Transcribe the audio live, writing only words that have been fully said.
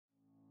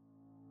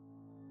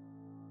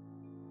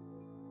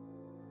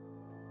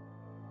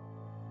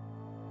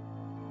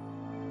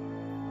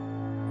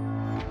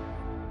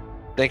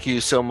Thank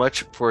you so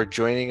much for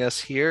joining us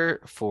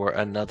here for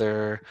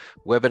another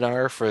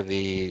webinar for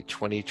the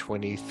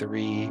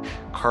 2023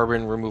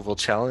 Carbon Removal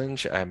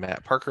Challenge. I'm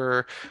Matt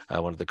Parker,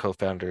 one of the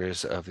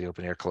co-founders of the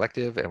Open Air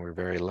Collective, and we're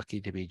very lucky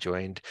to be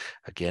joined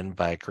again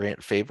by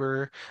Grant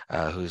Faber,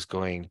 who's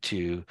going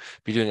to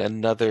be doing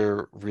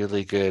another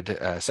really good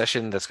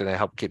session that's going to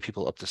help get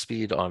people up to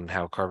speed on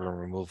how carbon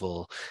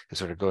removal is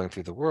sort of going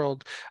through the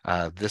world.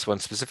 This one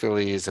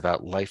specifically is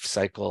about life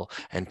cycle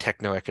and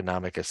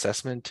techno-economic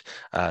assessment,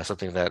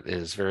 something that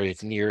is very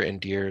near and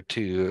dear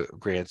to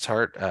Grant's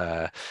heart,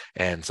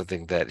 and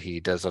something that he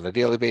does on a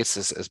daily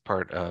basis as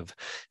part of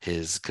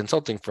his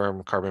consulting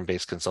firm, Carbon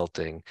Based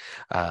Consulting.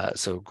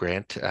 So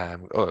Grant,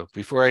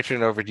 before I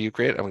turn it over to you,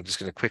 Grant, I'm just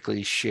going to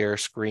quickly share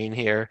screen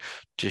here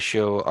to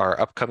show our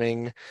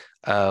upcoming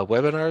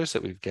webinars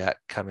that we've got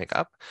coming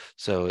up.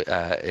 So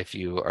if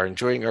you are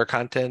enjoying our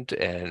content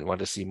and want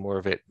to see more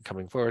of it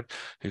coming forward,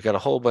 we've got a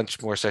whole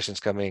bunch more sessions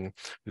coming.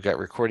 We've got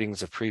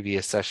recordings of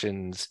previous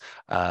sessions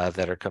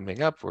that are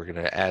coming up. We're going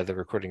to add the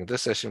recording of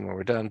this session when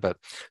we're done, but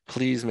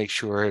please make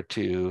sure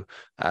to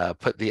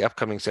put the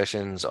upcoming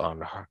sessions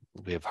on.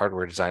 We have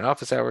hardware design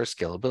office hours,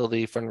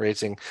 scalability,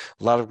 fundraising,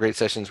 a lot of great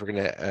sessions. We're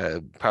going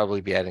to probably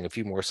be adding a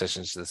few more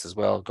sessions to this as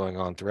well going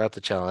on throughout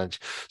the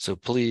challenge. So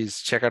please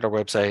check out our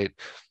website.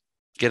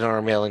 Get on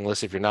our mailing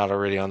list if you're not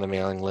already on the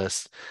mailing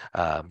list,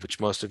 which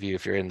most of you,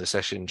 if you're in the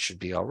session, should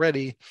be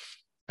already.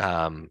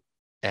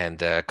 And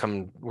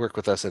come work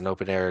with us in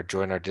Open Air,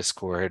 join our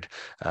Discord,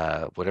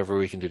 whatever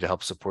we can do to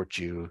help support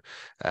you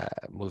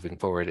moving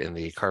forward in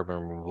the carbon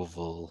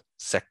removal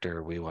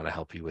sector. We want to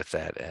help you with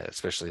that,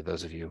 especially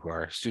those of you who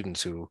are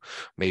students who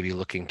may be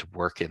looking to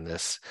work in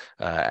this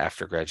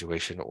after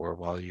graduation or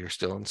while you're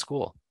still in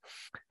school.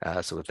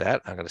 So with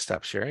that, I'm going to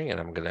stop sharing and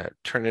I'm going to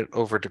turn it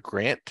over to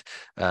Grant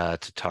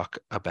to talk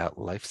about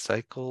life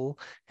cycle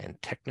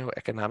and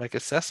techno-economic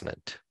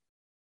assessment.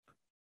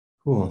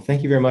 Cool.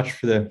 Thank you very much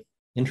for the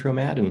intro,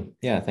 Matt. And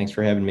yeah, thanks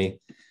for having me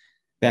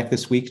back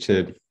this week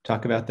to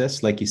talk about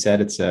this. Like you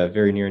said, it's a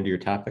very near and dear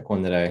topic,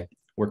 one that I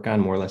work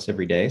on more or less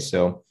every day.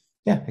 So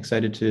yeah,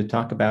 excited to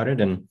talk about it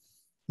and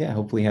yeah,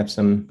 hopefully have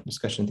some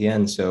discussion at the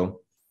end.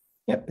 So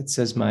yep, it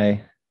says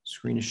my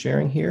screen is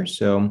sharing here.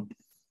 So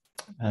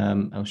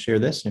I'll share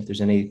this. And if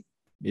there's any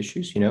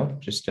issues,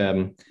 just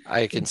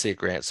I can see it,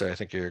 Grant, so I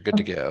think you're good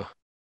to go.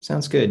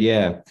 sounds good.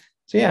 Yeah.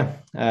 So yeah,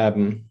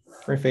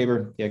 for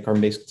Faber, yeah,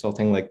 carbon-based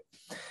consulting, like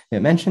I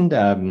mentioned,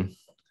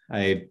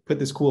 I put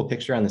this cool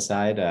picture on the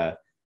side. I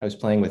was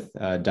playing with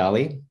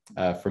Dolly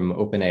from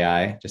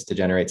OpenAI just to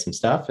generate some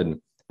stuff. And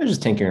I was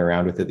just tinkering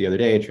around with it the other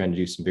day, trying to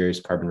do some various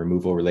carbon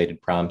removal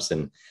related prompts.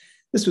 And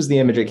this was the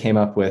image it came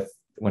up with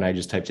when I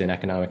just typed in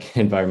economic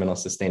environmental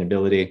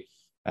sustainability.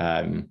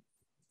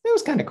 It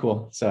was kind of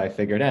cool. So I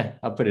figured,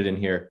 I'll put it in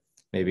here.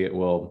 Maybe it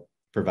will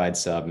provide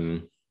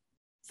some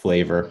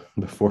flavor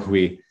before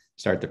we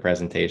start the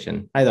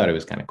presentation. I thought it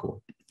was kind of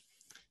cool.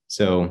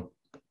 So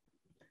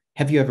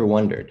have you ever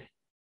wondered,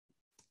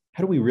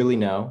 how do we really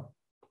know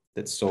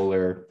that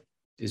solar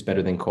is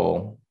better than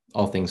coal,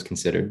 all things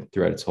considered,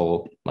 throughout its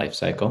whole life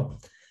cycle?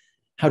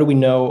 How do we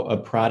know a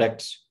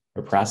product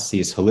or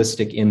process's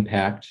holistic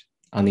impact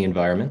on the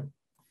environment?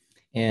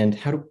 And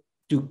how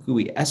do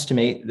we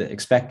estimate the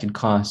expected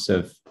costs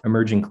of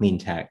emerging clean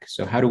tech?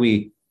 So how do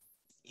we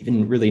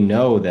even really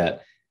know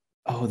that,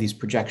 oh, these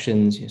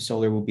projections,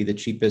 solar will be the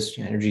cheapest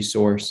energy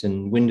source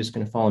and wind is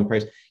going to fall in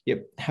price?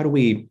 Yep. How do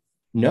we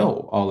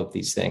know all of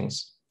these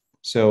things?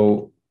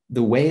 So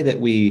the way that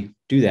we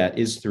do that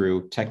is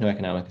through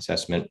techno-economic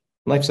assessment,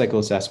 life cycle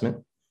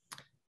assessment.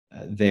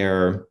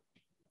 Their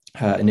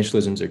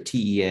initialisms are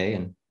TEA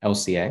and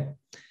LCA.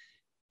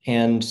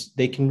 And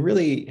they can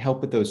really help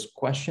with those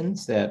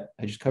questions that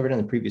I just covered on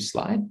the previous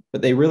slide,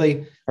 but they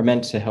really are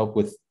meant to help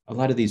with a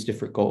lot of these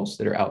different goals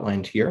that are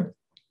outlined here,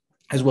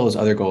 as well as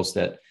other goals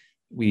that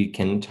we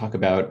can talk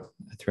about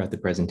throughout the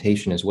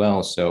presentation as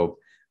well. So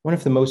one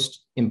of the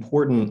most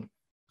important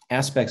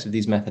aspects of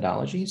these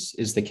methodologies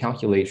is the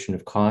calculation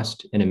of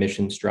cost and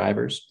emissions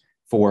drivers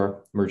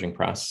for emerging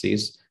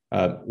processes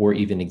or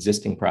even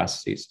existing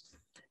processes.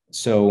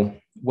 So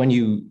when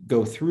you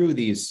go through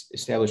these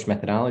established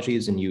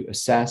methodologies and you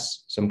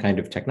assess some kind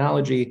of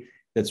technology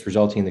that's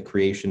resulting in the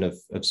creation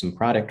of some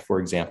product, for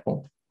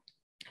example,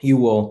 you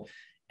will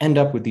end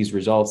up with these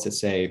results that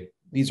say,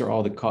 these are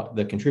all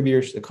the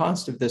contributors to the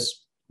cost of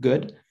this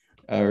good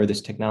or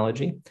this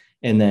technology.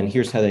 And then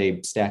here's how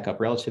they stack up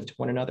relative to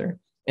one another.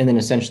 And then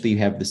essentially you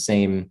have the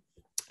same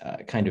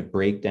kind of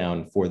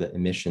breakdown for the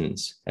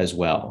emissions as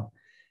well.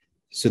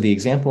 So the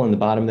example on the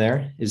bottom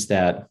there is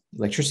that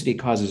electricity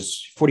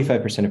causes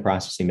 45% of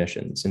process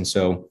emissions. And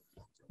so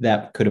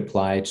that could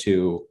apply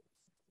to,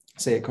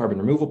 say, a carbon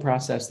removal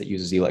process that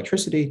uses the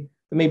electricity,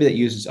 but maybe that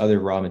uses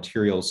other raw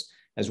materials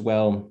as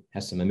well,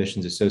 has some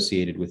emissions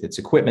associated with its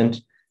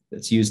equipment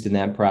that's used in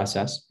that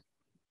process.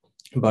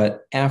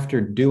 But after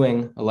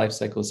doing a life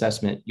cycle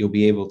assessment, you'll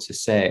be able to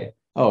say,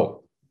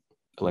 oh,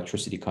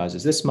 electricity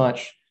causes this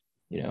much,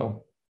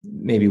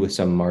 maybe with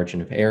some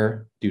margin of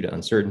error due to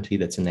uncertainty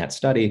that's in that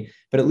study,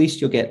 but at least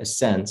you'll get a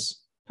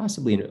sense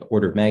possibly an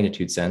order of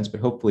magnitude sense, but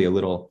hopefully a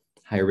little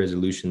higher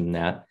resolution than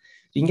that.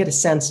 You can get a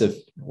sense of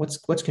what's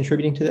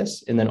contributing to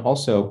this. And then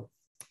also,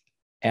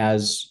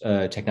 as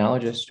a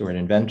technologist or an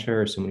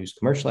inventor or someone who's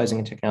commercializing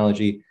a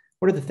technology,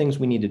 what are the things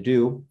we need to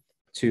do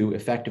to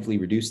effectively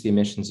reduce the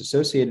emissions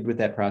associated with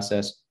that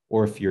process?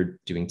 Or if you're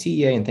doing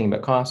TEA and thinking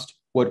about cost,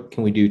 what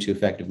can we do to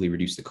effectively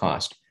reduce the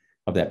cost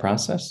of that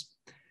process?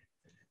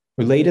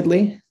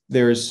 Relatedly,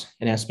 there's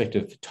an aspect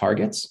of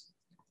targets.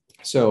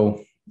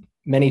 So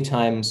many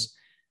times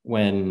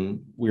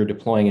when we're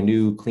deploying a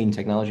new clean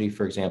technology,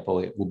 for example,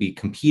 it will be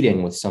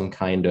competing with some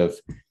kind of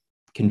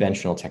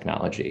conventional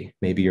technology.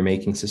 Maybe you're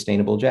making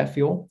sustainable jet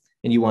fuel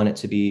and you want it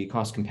to be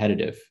cost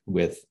competitive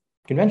with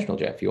conventional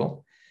jet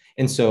fuel.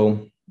 And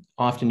so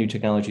often new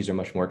technologies are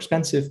much more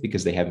expensive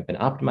because they haven't been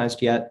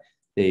optimized yet.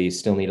 They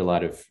still need a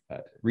lot of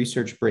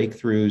research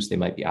breakthroughs. They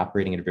might be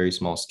operating at a very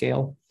small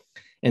scale.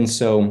 And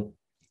so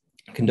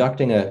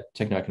conducting a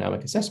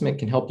techno-economic assessment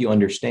can help you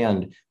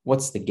understand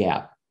what's the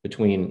gap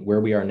between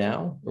where we are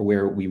now or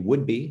where we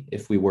would be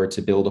if we were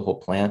to build a whole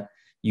plant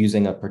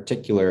using a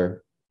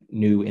particular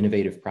new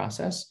innovative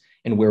process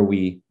and where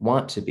we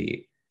want to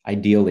be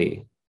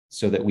ideally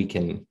so that we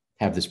can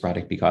have this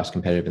product be cost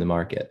competitive in the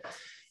market.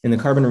 In the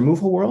carbon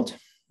removal world,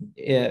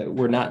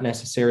 we're not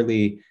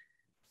necessarily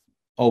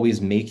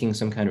always making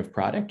some kind of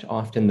product.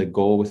 Often the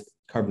goal with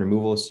carbon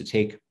removal is to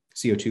take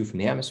CO2 from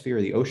the atmosphere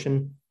or the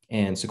ocean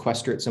and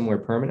sequester it somewhere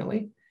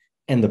permanently.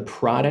 And the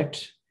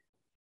product,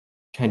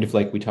 kind of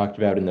like we talked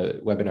about in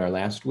the webinar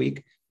last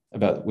week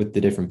about with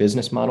the different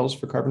business models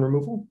for carbon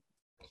removal,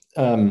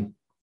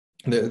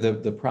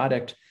 the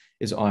product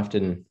is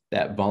often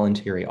that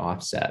voluntary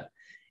offset.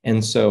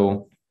 And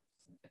so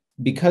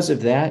because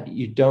of that,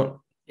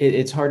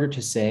 it's harder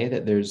to say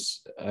that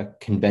there's a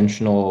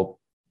conventional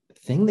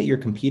thing that you're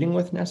competing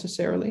with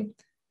necessarily.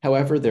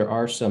 However, there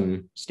are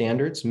some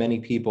standards. Many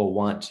people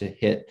want to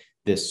hit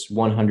this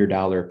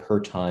 $100 per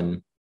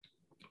ton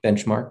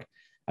benchmark.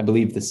 I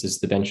believe this is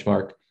the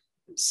benchmark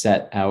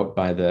set out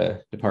by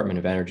the Department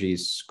of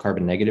Energy's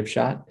carbon negative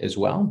shot as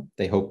well.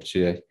 They hope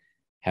to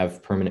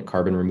have permanent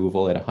carbon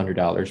removal at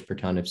 $100 per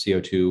ton of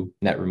CO2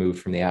 net removed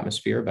from the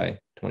atmosphere by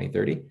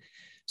 2030.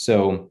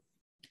 So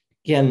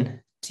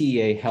again,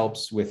 TEA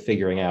helps with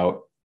figuring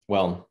out,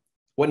 well,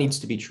 what needs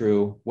to be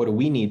true? What do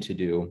we need to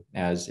do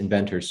as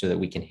inventors so that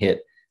we can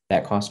hit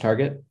that cost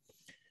target?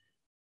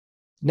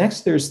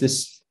 Next, there's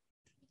this,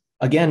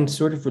 again,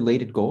 sort of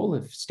related goal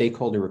of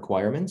stakeholder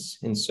requirements.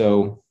 And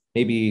so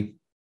maybe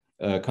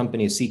a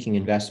company is seeking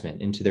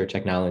investment into their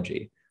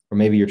technology, or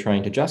maybe you're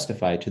trying to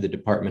justify to the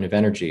Department of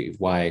Energy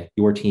why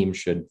your team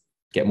should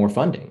get more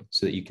funding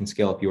so that you can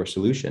scale up your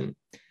solution.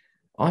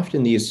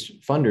 Often these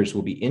funders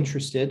will be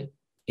interested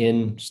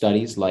in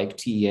studies like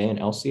TEA and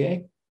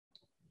LCA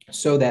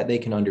so that they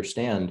can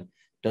understand,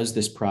 does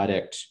this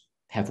product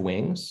have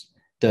wings?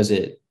 Does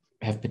it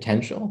have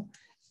potential?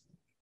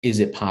 Is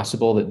it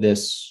possible that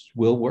this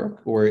will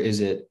work, or is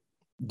it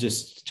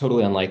just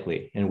totally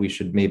unlikely and we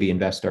should maybe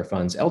invest our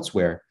funds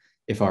elsewhere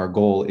if our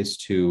goal is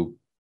to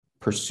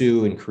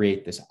pursue and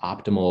create this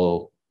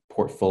optimal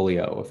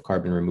portfolio of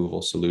carbon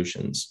removal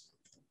solutions?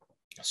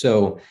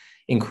 So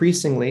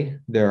increasingly,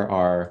 there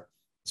are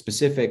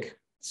specific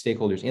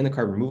stakeholders in the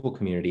carbon removal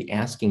community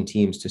asking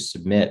teams to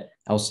submit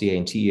LCA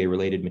and TEA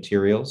related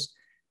materials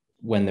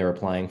when they're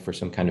applying for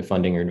some kind of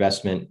funding or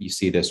investment. You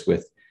see this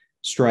with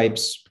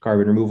Stripe's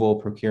carbon removal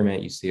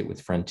procurement. You see it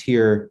with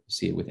Frontier. You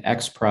see it with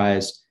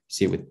XPRIZE. You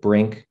see it with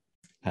Brink.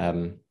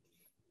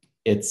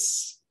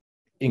 It's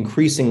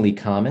increasingly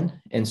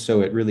common. And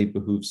so it really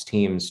behooves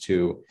teams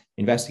to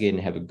investigate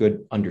and have a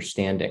good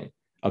understanding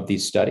of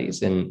these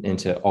studies and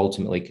to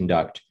ultimately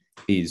conduct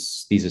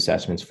these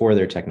assessments for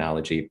their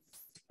technology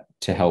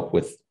to help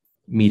with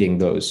meeting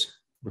those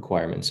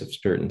requirements of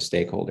certain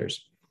stakeholders.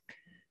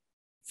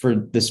 For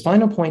this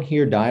final point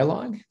here,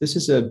 dialogue, this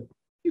is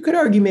you could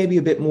argue maybe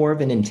a bit more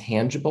of an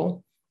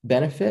intangible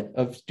benefit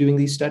of doing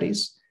these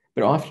studies,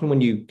 but often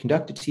when you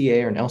conduct a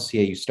TA or an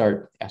LCA, you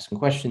start asking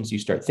questions, you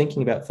start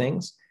thinking about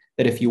things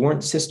that if you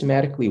weren't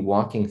systematically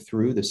walking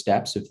through the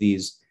steps of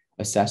these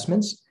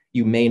assessments,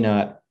 you may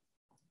not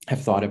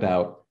have thought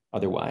about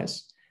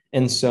otherwise.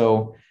 And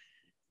so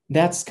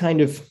that's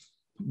kind of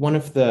one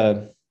of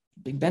the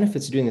big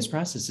benefits of doing this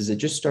process is it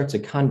just starts a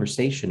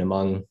conversation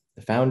among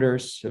the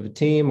founders of a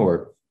team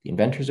or the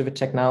inventors of a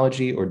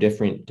technology or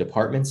different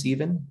departments,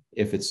 even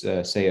if it's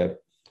say a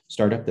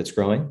startup that's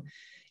growing.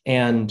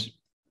 And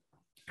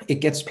it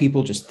gets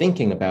people just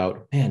thinking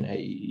about, man,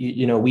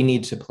 we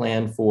need to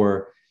plan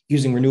for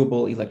using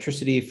renewable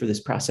electricity for this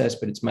process,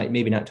 but it's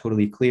maybe not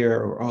totally clear,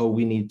 or, oh,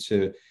 we need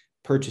to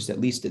purchase at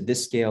least at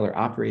this scale or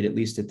operate at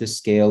least at this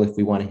scale if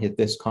we want to hit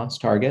this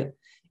cost target.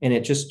 And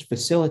it just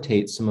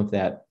facilitates some of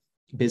that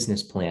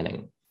business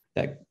planning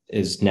that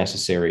is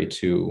necessary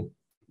to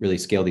really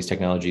scale these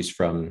technologies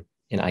from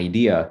an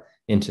idea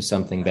into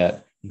something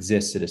that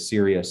exists at a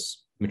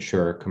serious,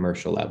 mature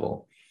commercial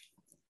level.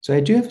 So I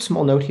do have a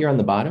small note here on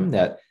the bottom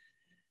that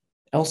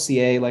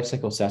LCA,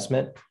 lifecycle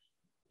assessment,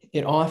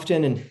 it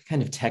often and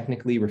kind of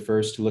technically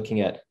refers to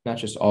looking at not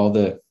just all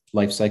the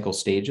life cycle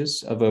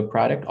stages of a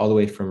product, all the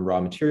way from raw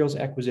materials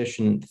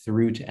acquisition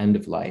through to end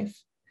of life.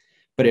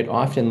 But it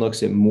often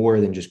looks at more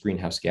than just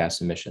greenhouse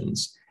gas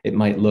emissions. It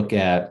might look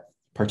at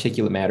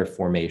particulate matter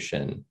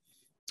formation,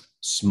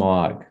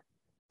 smog,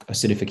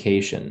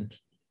 acidification,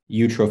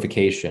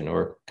 eutrophication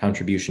or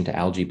contribution to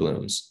algae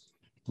blooms,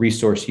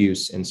 resource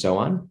use, and so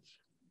on.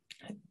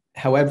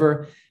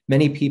 However,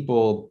 many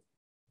people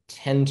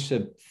tend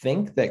to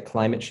think that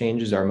climate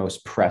change is our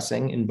most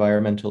pressing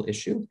environmental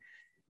issue.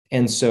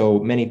 And so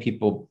many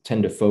people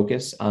tend to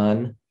focus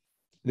on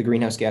the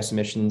greenhouse gas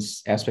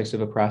emissions aspects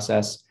of a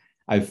process.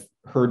 I've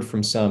heard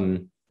from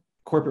some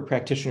corporate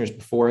practitioners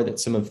before that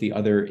some of the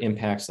other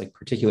impacts like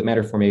particulate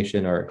matter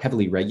formation are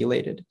heavily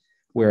regulated,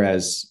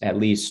 whereas at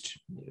least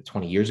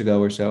 20 years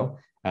ago or so,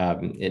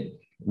 it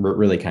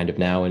really kind of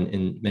now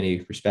in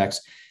many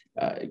respects,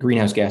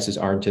 greenhouse gases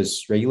aren't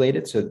as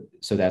regulated.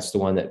 So that's the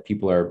one that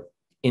people are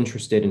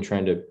interested in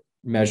trying to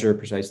measure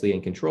precisely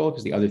and control,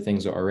 because the other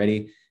things are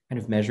already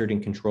kind of measured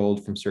and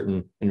controlled from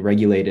certain and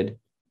regulated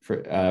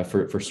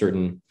for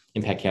certain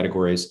impact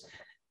categories.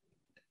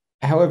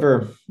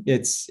 However,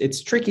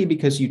 it's tricky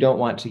because you don't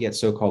want to get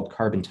so-called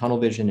carbon tunnel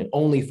vision and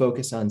only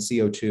focus on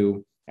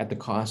CO2 at the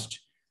cost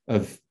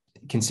of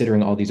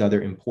considering all these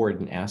other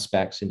important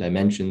aspects and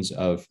dimensions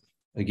of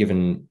a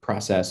given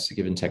process, a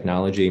given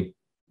technology,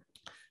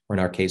 or in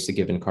our case, a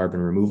given carbon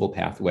removal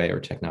pathway or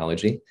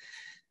technology.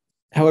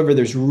 However,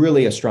 there's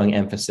really a strong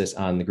emphasis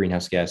on the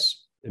greenhouse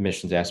gas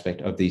emissions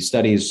aspect of these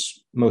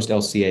studies. Most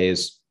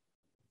LCAs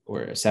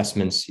or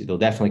assessments, they'll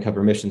definitely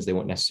cover emissions. They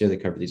won't necessarily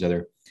cover these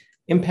other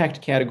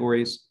impact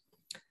categories.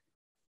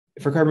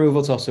 For carbon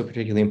removal, it's also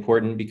particularly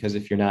important because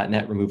if you're not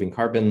net removing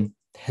carbon,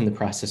 then the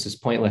process is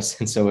pointless.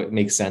 And so it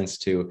makes sense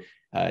to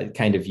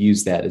kind of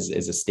use that as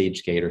a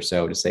stage gate or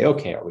so to say,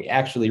 okay, are we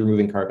actually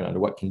removing carbon? Under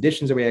what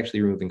conditions are we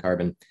actually removing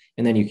carbon?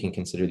 And then you can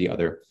consider the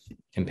other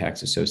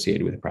impacts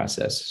associated with the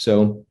process.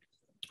 So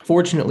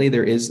fortunately,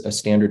 there is a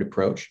standard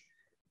approach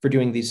for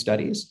doing these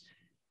studies.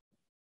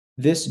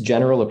 This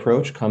general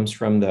approach comes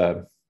from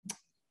the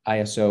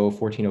ISO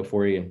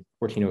 14040 and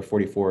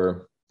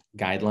 14044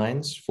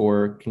 guidelines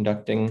for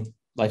conducting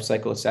life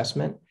cycle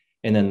assessment.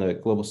 And then the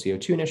Global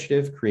CO2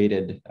 Initiative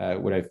created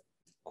what I've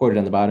quoted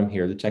on the bottom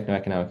here, the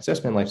techno-economic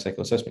assessment, life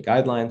cycle assessment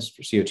guidelines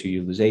for CO2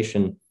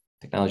 utilization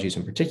technologies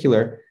in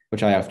particular,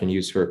 which I often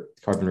use for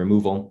carbon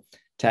removal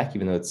tech,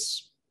 even though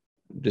it's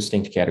a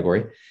distinct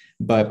category.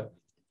 But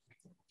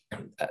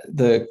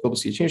the Global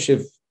CO2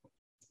 Initiative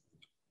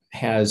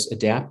has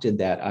adapted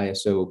that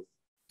ISO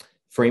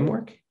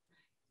framework,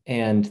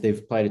 and they've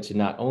applied it to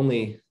not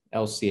only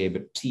LCA,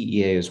 but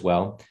TEA as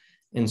well.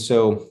 And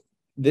so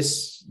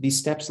these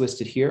steps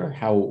listed here,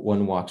 how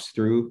one walks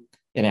through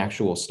an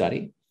actual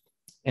study.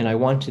 And I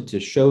wanted to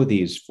show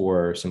these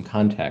for some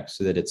context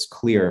so that it's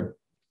clear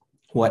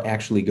what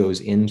actually goes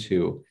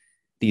into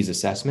these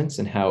assessments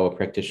and how a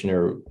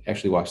practitioner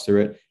actually walks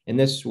through it. And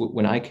this,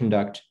 when I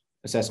conduct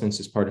assessments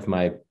as part of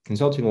my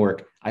consulting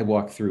work, I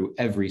walk through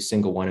every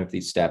single one of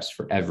these steps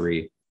for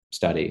every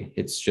study.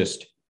 It's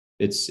just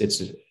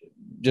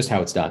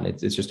how it's done.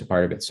 It's just a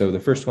part of it. So the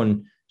first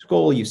one is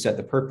goal. You set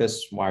the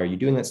purpose. Why are you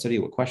doing that study?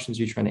 What questions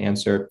are you trying to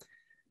answer?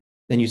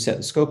 Then you set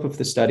the scope of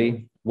the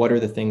study. What are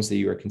the things that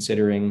you are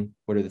considering?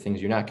 What are the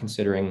things you're not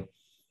considering?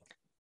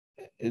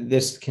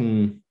 This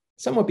can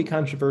somewhat be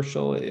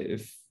controversial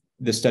if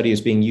the study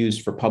is being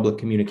used for public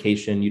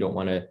communication. You don't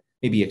want to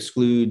maybe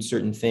exclude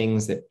certain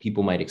things that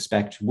people might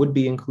expect would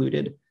be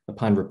included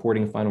upon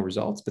reporting final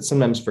results. But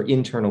sometimes for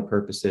internal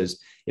purposes,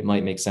 it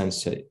might make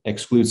sense to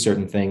exclude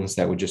certain things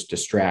that would just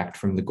distract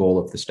from the goal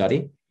of the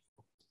study.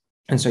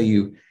 And so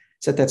you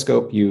set that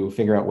scope, you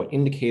figure out what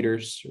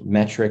indicators,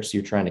 metrics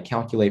you're trying to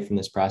calculate from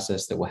this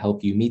process that will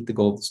help you meet the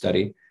goal of the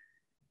study.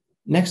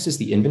 Next is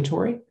the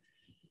inventory.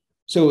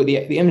 So the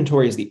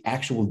inventory is the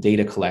actual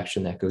data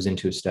collection that goes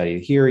into a study.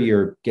 Here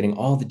you're getting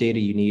all the data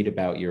you need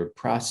about your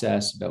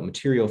process, about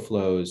material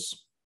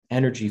flows,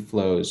 energy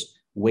flows,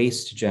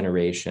 waste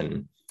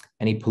generation,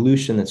 any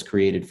pollution that's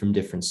created from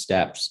different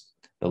steps,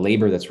 the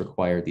labor that's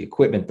required, the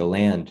equipment, the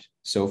land,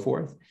 so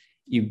forth.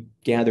 You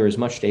gather as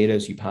much data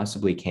as you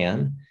possibly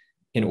can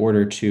in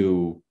order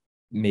to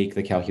make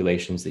the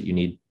calculations that you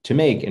need to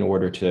make in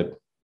order to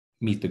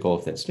meet the goal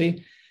of that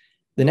study.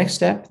 The next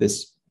step,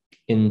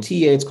 in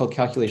TEA, it's called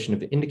calculation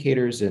of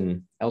indicators.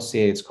 In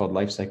LCA, it's called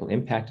life cycle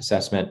impact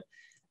assessment.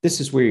 This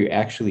is where you're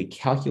actually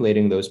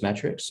calculating those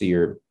metrics. So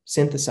you're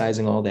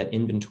synthesizing all that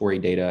inventory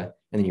data,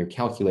 and then you're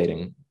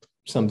calculating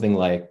something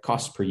like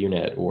cost per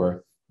unit,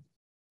 or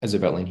as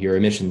I've outlined here,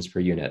 emissions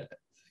per unit.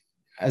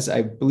 As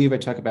I believe I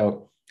talk about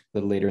a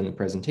little later in the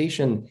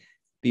presentation,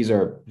 these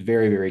are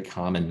very, very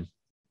common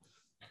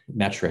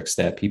metrics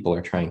that people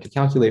are trying to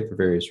calculate for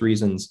various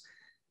reasons.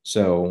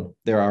 So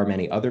there are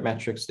many other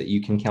metrics that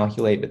you can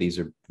calculate, but these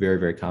are very,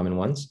 very common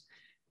ones.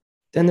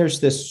 Then there's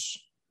this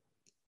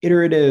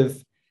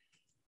iterative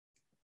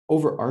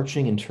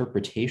overarching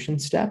interpretation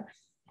step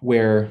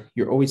where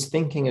you're always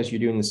thinking as you're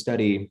doing the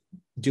study,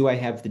 do I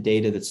have the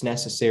data that's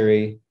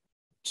necessary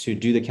to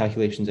do the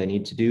calculations I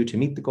need to do to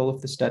meet the goal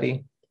of the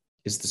study?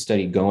 is the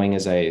study going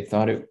as I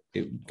thought it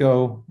would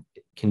go?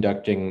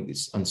 Conducting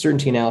this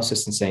uncertainty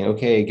analysis and saying,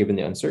 okay, given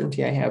the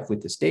uncertainty I have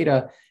with this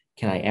data,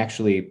 can I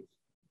actually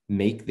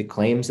make the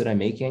claims that I'm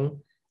making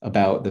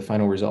about the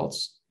final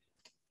results?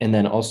 And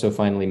then also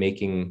finally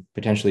making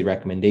potentially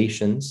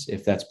recommendations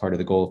if that's part of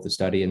the goal of the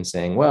study, and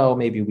saying, well,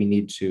 maybe we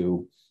need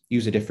to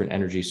use a different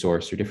energy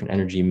source or different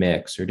energy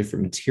mix or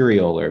different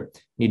material, or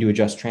need to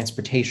adjust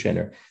transportation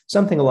or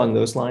something along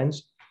those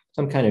lines,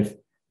 some kind of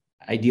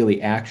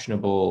ideally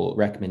actionable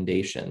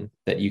recommendation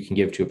that you can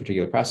give to a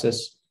particular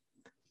process.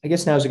 I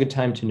guess now is a good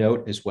time to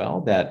note as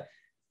well that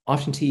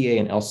often TEA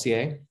and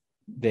LCA,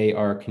 they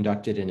are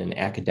conducted in an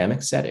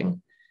academic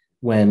setting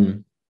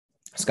when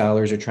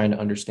scholars are trying to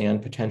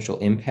understand potential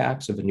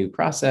impacts of a new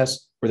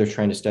process, or they're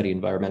trying to study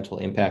environmental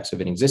impacts of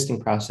an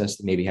existing process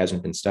that maybe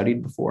hasn't been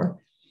studied before.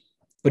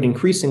 But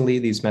increasingly,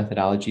 these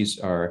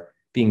methodologies are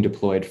being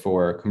deployed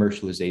for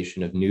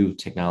commercialization of new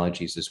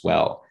technologies as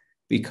well.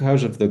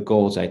 Because of the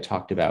goals I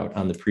talked about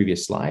on the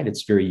previous slide,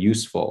 it's very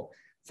useful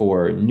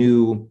for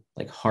new,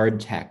 like hard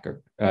tech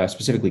or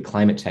specifically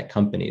climate tech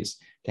companies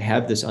to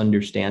have this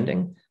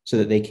understanding so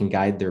that they can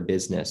guide their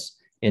business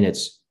in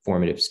its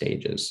formative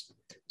stages.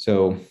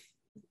 So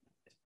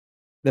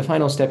the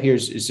final step here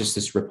is just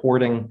this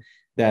reporting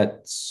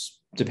that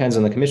depends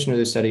on the commissioner of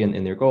the study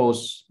and their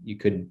goals. You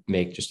could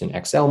make just an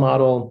Excel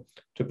model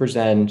to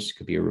present,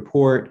 could be a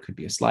report, could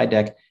be a slide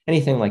deck,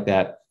 anything like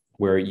that,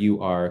 where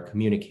you are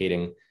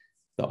communicating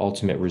the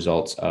ultimate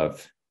results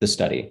of the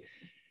study.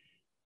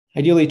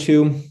 Ideally,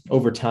 too,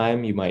 over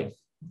time, you might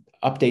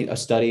update a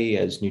study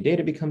as new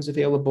data becomes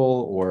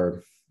available,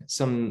 or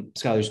some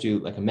scholars do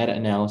like a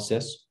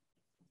meta-analysis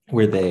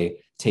where they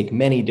take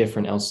many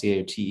different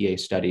LCA or TEA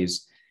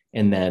studies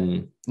and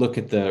then look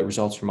at the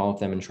results from all of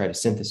them and try to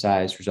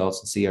synthesize results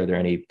and see, are there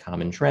any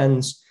common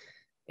trends?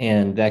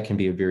 And that can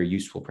be a very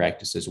useful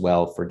practice as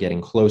well for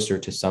getting closer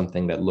to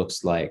something that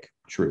looks like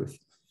truth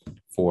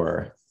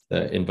for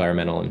the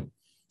environmental and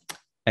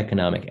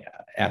economic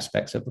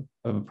aspects of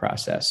a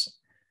process.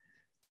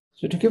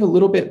 So to give a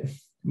little bit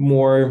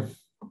more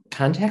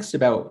context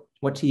about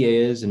what TEA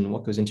is and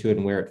what goes into it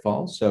and where it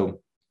falls. So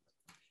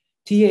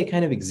TEA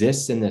kind of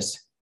exists in this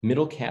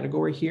middle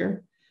category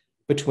here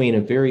between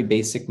a very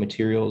basic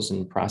materials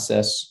and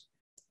process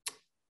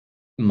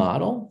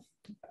model.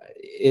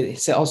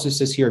 It also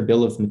says here a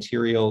bill of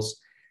materials.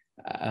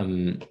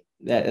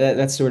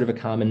 That's sort of a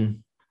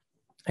common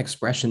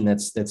expression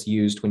that's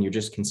used when you're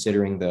just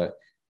considering the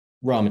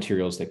raw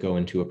materials that go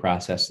into a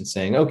process and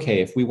saying,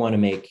 okay, if we want to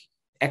make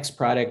X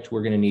product,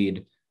 we're going to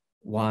need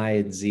Y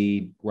and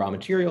Z raw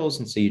materials.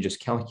 And so you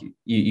just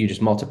you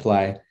just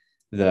multiply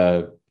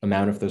the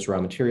amount of those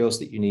raw materials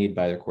that you need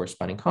by their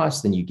corresponding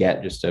costs, then you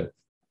get just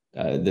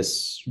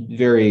this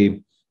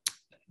very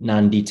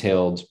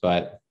non-detailed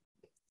but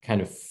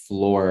kind of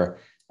floor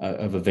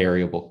of a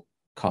variable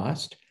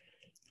cost.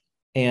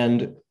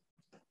 And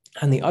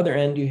on the other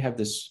end, you have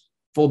this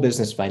full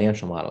business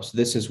financial model. So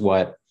this is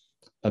what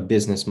a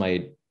business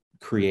might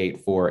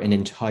create for an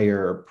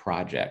entire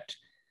project,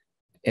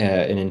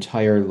 an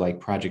entire like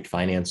project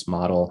finance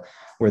model,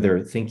 where they're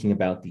thinking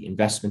about the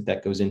investment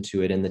that goes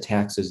into it and the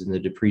taxes and the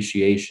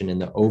depreciation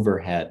and the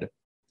overhead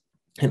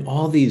and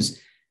all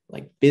these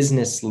like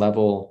business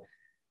level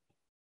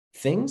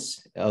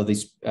things, all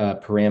these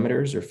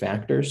parameters or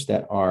factors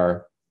that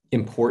are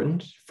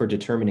important for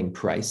determining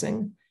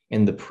pricing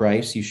and the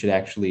price you should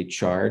actually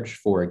charge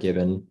for a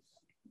given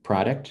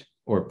product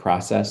or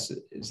process,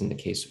 is in the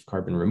case of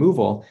carbon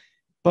removal.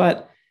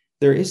 But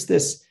there is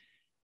this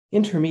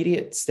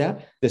intermediate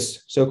step,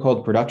 this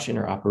so-called production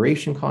or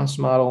operation cost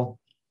model,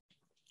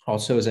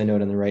 also, as I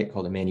note on the right,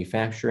 called a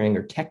manufacturing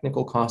or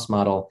technical cost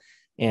model.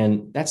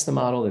 And that's the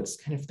model that's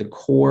kind of the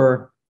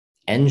core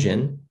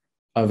engine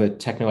of a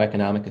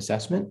techno-economic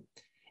assessment.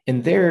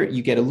 And there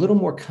you get a little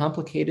more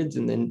complicated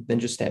than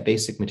just that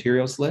basic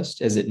materials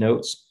list. As it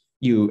notes,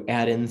 you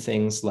add in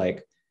things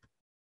like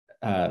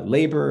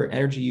labor,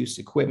 energy use,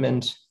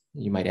 equipment.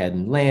 You might add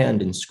in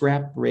land and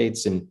scrap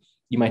rates, and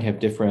you might have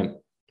different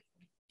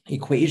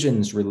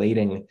equations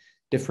relating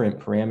different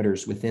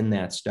parameters within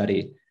that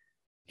study.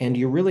 And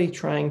you're really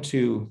trying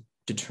to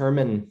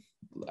determine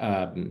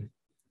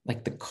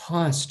like the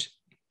cost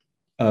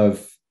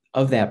of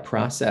that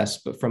process,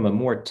 but from a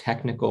more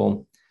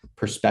technical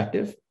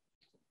perspective.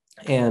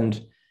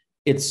 And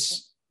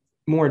it's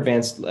more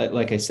advanced,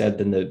 like I said,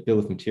 than the bill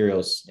of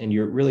materials. And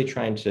you're really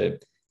trying to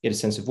get a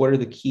sense of what are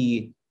the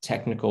key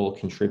technical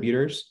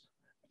contributors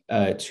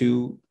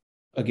to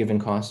a given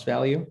cost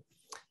value.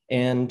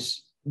 And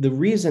the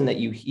reason that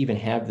you even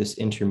have this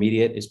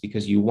intermediate is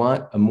because you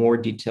want a more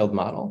detailed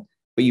model,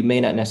 but you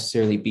may not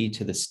necessarily be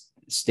to the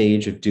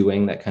stage of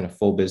doing that kind of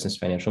full business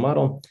financial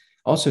model.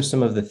 Also,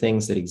 some of the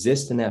things that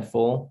exist in that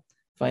full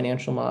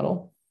financial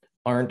model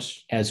aren't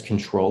as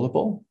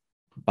controllable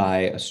by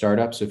a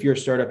startup. So if you're a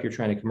startup, you're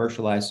trying to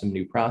commercialize some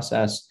new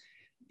process,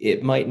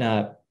 it might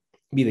not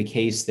be the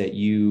case that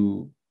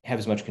you have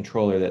as much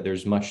control or that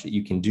there's much that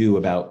you can do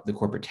about the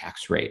corporate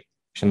tax rate,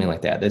 something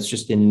like that. That's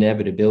just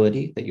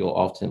inevitability that you'll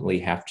ultimately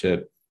have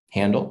to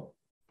handle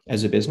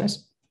as a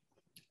business.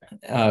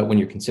 when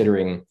you're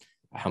considering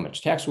how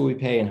much tax will we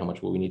pay and how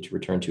much will we need to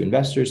return to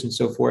investors and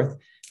so forth.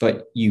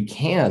 But you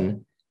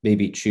can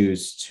maybe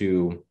choose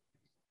to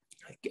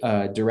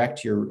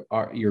direct your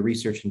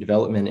research and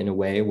development in a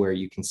way where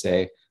you can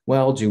say,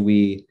 well, do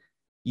we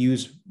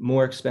use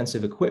more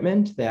expensive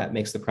equipment that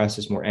makes the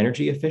process more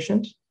energy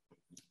efficient?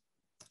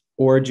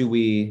 Or do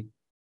we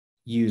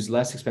use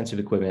less expensive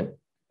equipment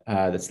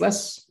that's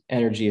less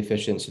energy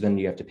efficient, so then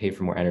you have to pay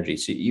for more energy?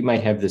 So you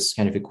might have this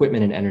kind of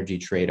equipment and energy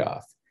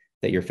trade-off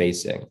that you're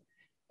facing.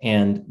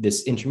 And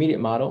this intermediate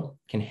model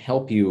can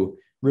help you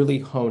really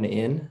hone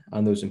in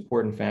on those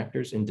important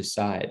factors and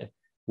decide,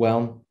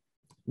 well,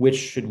 which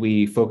should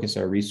we focus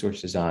our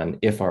resources on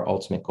if our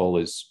ultimate goal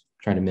is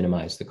trying to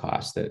minimize the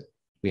cost that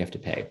we have to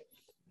pay,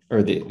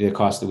 or the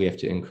cost that we have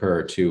to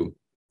incur to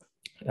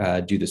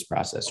do this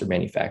process or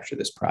manufacture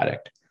this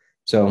product.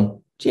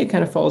 So it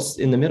kind of falls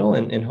in the middle,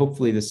 and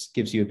hopefully this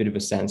gives you a bit of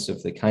a sense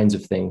of the kinds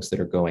of things that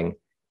are going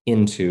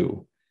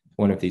into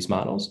one of these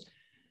models.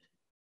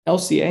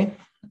 LCA,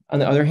 on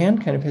the other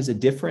hand, kind of has a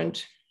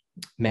different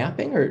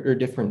mapping or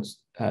different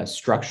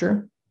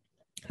structure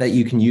that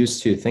you can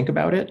use to think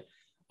about it.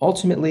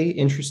 Ultimately,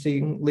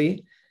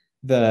 interestingly,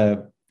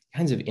 the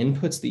kinds of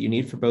inputs that you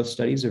need for both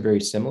studies are very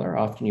similar.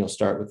 Often you'll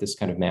start with this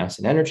kind of mass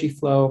and energy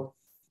flow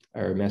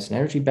or mass and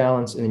energy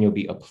balance, and then you'll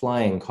be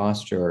applying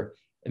cost or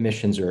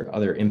emissions or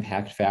other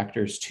impact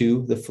factors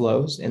to the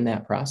flows in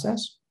that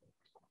process.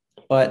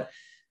 But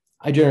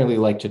I generally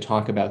like to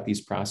talk about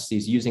these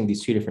processes using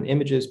these two different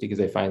images because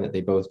I find that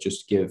they both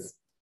just give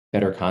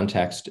better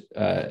context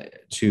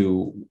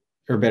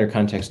better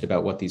context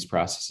about what these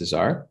processes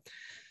are.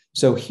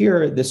 So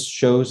here, this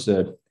shows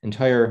the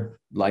entire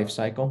life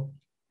cycle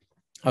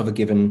of a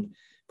given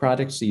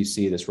product. So you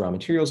see this raw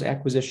materials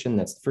acquisition,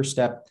 that's the first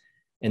step.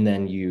 And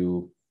then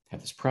you have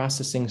this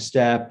processing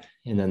step,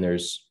 and then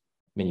there's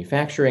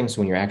manufacturing.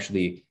 So when you're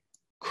actually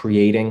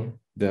creating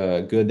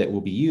the good that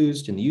will be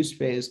used in the use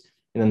phase,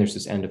 and then there's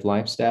this end of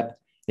life step.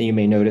 Then you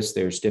may notice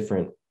there's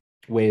different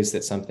ways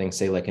that something,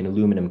 say like an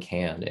aluminum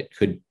can, it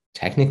could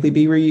technically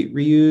be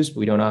reused, but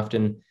we don't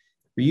often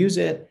reuse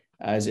it.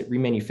 Is it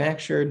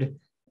remanufactured?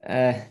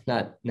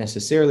 Not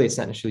necessarily. It's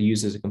not necessarily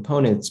used as a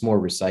component. It's more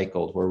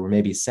recycled, where we're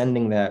maybe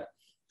sending that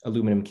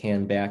aluminum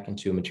can back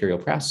into a material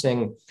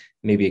processing.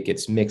 Maybe it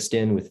gets mixed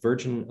in with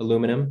virgin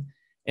aluminum,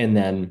 and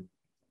then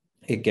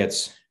it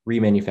gets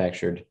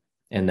remanufactured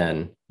and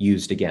then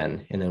used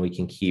again. And then we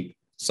can keep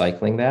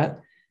cycling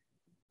that.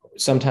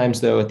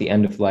 Sometimes, though, at the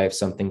end of life,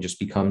 something just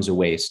becomes a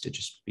waste. It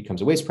just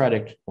becomes a waste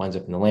product, winds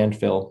up in the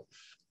landfill.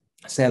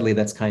 Sadly,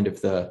 that's kind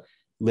of the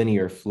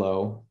linear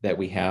flow that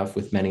we have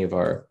with many of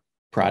our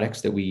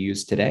products that we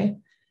use today.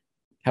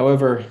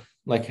 However,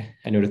 like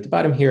I noted at the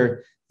bottom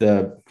here,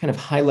 the kind of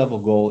high-level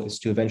goal is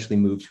to eventually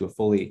move to a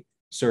fully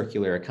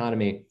circular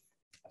economy.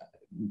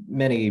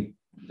 Many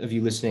of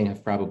you listening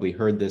have probably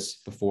heard this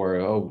before.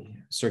 Oh,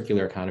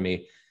 circular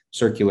economy,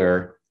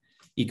 circular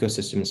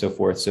ecosystem, and so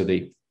forth. So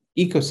the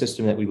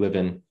ecosystem that we live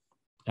in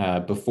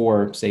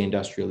before, say,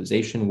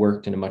 industrialization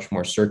worked in a much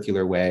more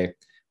circular way,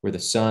 where the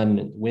sun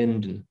and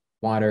wind and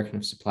water kind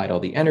of supplied all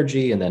the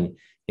energy, and then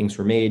things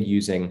were made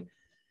using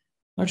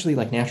largely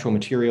like natural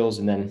materials,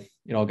 and then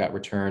it all got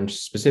returned,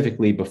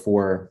 specifically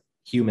before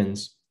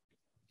humans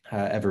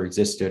ever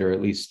existed, or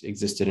at least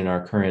existed in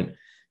our current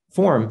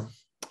form.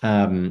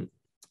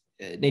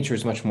 Nature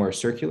is much more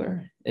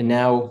circular, and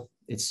now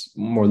it's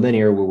more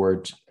linear, where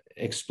we're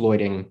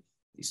exploiting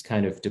these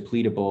kind of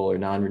depletable or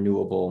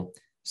non-renewable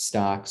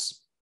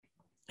stocks,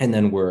 and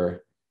then we're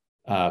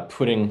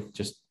putting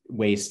just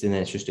waste, and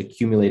then it's just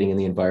accumulating in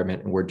the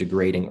environment, and we're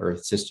degrading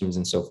Earth systems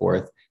and so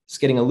forth. It's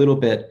getting a little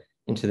bit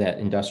into that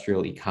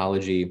industrial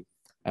ecology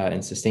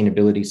and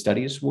sustainability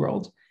studies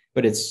world,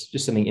 but it's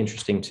just something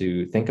interesting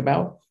to think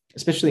about,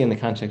 especially in the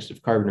context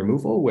of carbon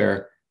removal,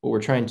 where what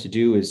we're trying to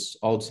do is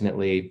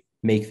ultimately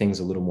make things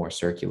a little more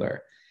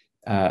circular.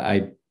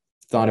 I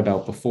thought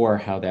about before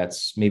how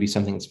that's maybe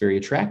something that's very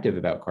attractive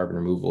about carbon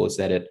removal, is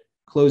that it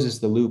closes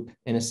the loop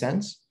in a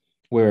sense,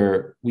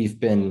 where we've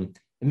been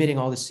emitting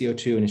all the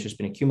CO2 and it's just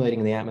been accumulating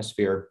in the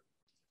atmosphere.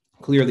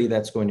 Clearly,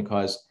 that's going to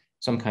cause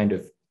some kind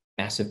of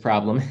massive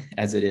problem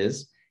as it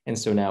is. And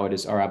so now it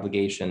is our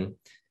obligation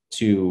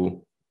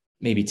to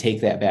maybe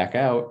take that back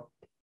out,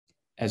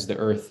 as the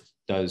Earth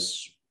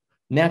does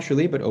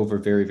naturally, but over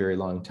very, very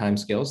long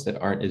timescales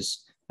that aren't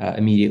as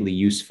immediately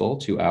useful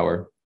to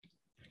our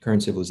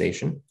current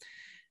civilization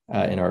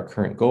and our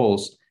current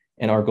goals.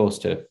 And our goal is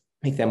to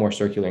make that more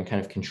circular and kind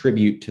of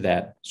contribute to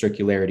that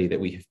circularity that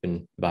we have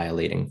been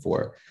violating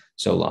for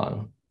so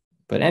long.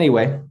 But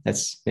anyway,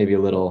 that's maybe a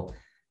little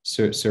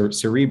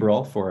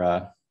cerebral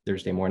for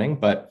Thursday morning,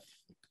 but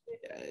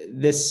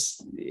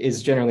this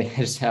is generally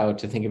just how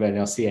to think about an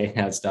LCA and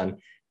how it's done.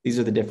 These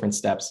are the different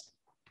steps.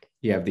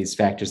 You have these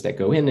factors that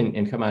go in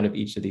and come out of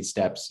each of these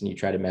steps, and you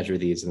try to measure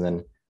these and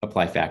then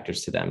apply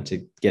factors to them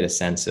to get a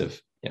sense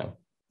of,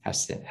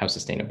 how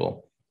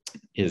sustainable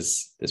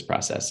is this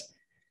process.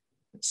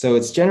 So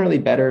it's generally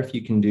better if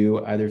you can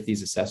do either of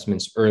these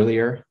assessments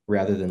earlier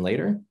rather than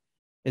later.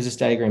 As this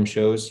diagram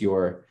shows,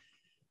 you're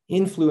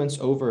influence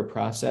over a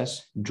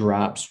process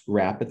drops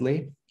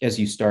rapidly as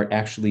you start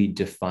actually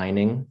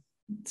defining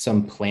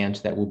some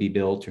plant that will be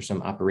built or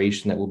some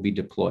operation that will be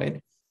deployed.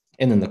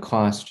 And then the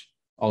cost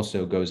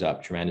also goes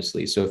up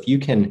tremendously. So if you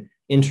can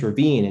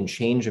intervene and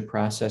change a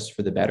process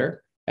for the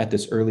better at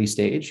this early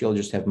stage, you'll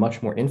just have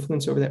much more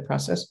influence over that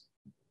process.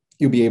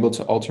 You'll be able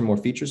to alter more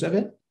features of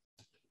it.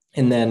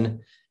 And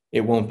then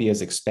it won't be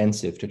as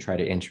expensive to try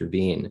to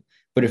intervene.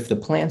 But if the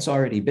plant's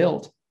already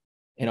built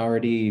and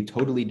already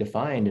totally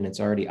defined and it's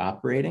already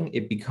operating,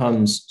 it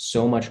becomes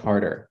so much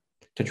harder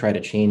to try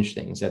to change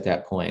things at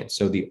that point.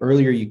 So the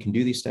earlier you can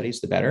do these studies,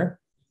 the better.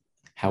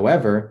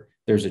 However,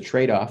 there's a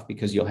trade-off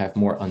because you'll have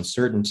more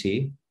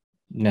uncertainty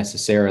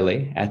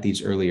necessarily at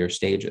these earlier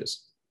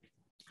stages.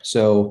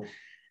 So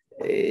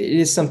it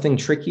is something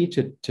tricky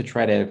to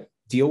try to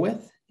deal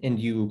with. And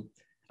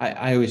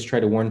I always try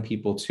to warn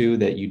people too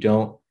that you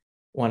don't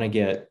want to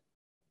get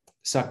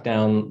sucked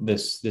down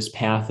this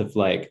path of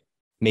like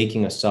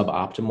making a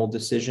suboptimal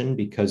decision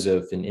because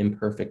of an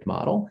imperfect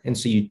model. And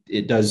so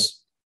it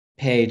does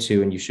pay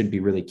to, and you should be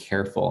really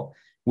careful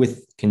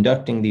with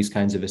conducting these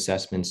kinds of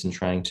assessments and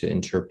trying to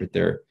interpret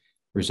their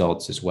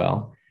results as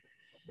well.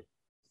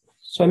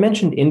 So I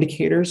mentioned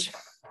indicators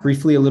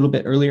briefly a little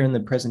bit earlier in the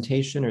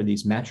presentation, or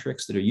these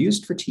metrics that are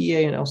used for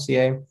TEA and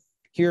LCA.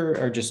 Here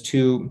are just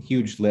two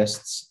huge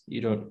lists.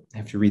 You don't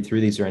have to read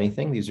through these or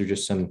anything. These are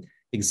just some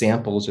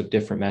examples of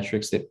different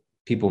metrics that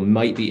people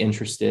might be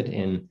interested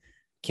in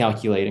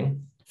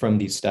calculating from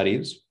these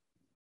studies.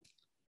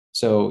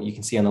 So you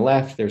can see on the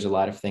left, there's a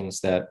lot of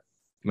things that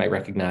you might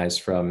recognize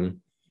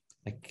from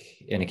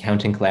like an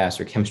accounting class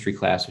or chemistry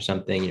class or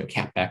something,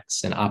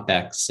 CapEx and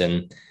OpEx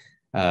and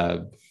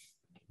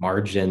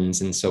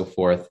margins and so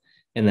forth.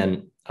 And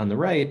then on the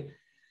right,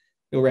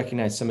 you'll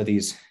recognize some of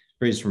these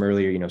phrases from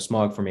earlier,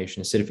 smog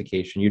formation,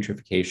 acidification,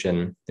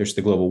 eutrophication. There's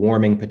the global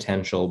warming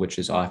potential, which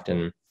is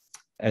often,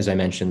 as I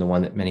mentioned, the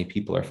one that many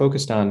people are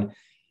focused on.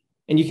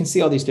 And you can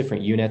see all these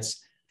different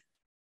units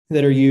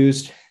that are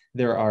used.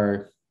 There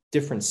are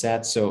different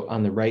sets. So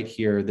on the right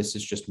here, this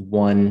is just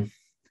one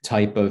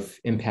type of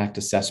impact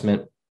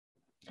assessment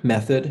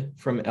method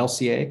from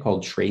LCA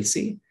called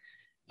Tracy.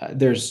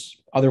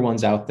 There's other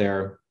ones out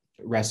there,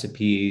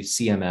 Recipe,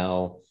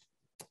 CML.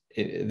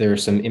 There are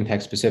some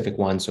impact specific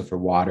ones. So for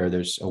water,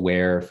 there's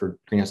AWARE. For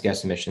greenhouse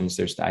gas emissions,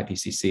 there's the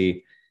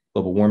IPCC,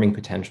 global warming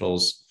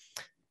potentials.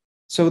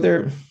 So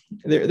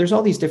there's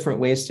all these different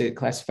ways to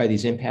classify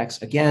these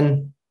impacts.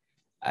 Again,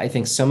 I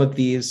think some of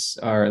these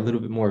are a little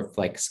bit more of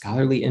like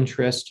scholarly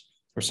interest,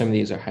 or some of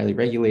these are highly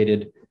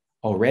regulated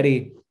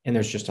already. And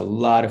there's just a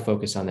lot of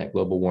focus on that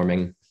global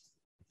warming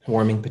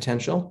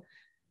potential.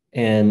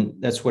 And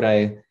that's what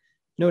I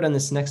note on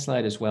this next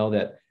slide as well,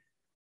 that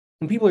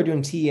when people are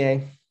doing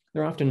TEA,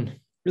 they're often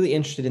really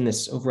interested in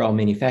this overall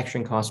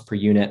manufacturing cost per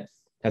unit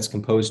that's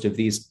composed of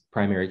these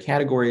primary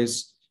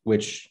categories,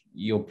 which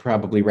you'll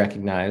probably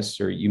recognize,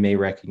 or you may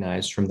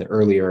recognize from the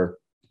earlier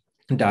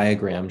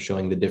diagram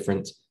showing the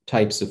different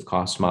types of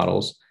cost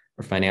models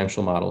or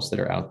financial models that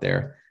are out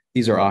there.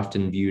 These are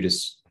often viewed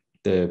as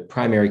the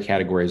primary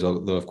categories,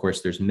 although of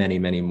course there's many,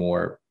 many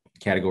more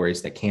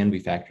categories that can be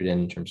factored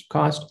in terms of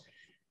cost.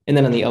 And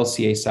then on the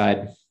LCA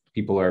side,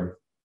 people are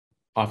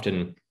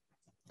often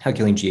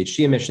calculating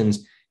GHG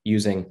emissions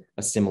using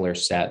a similar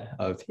set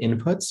of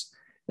inputs.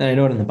 And I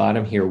note on the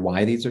bottom here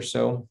why these are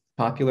so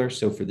popular.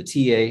 So for the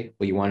TA,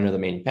 well, you want to know the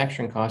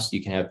manufacturing costs.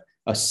 You can have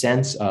a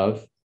sense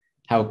of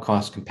how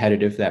cost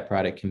competitive that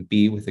product can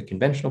be with a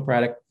conventional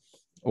product.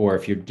 Or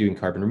if you're doing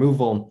carbon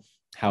removal,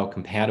 how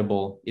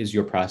compatible is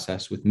your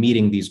process with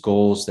meeting these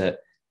goals that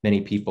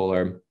many people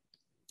are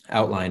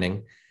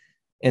outlining.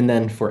 And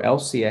then for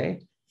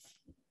LCA,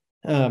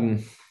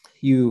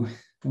 you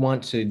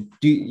want to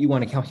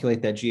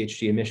calculate that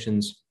GHG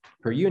emissions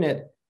per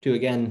unit to,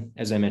 again,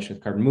 as I mentioned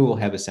with carbon removal,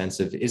 have a sense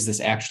of, is this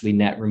actually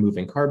net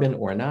removing carbon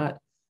or not?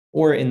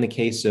 Or in the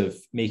case of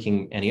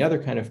making any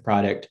other kind of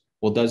product,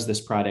 well, does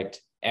this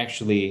product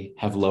actually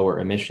have lower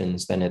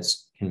emissions than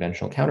its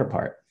conventional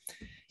counterpart?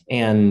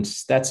 And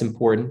that's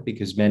important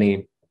because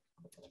many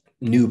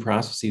new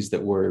processes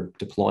that we're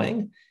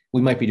deploying,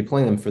 we might be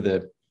deploying them for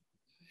the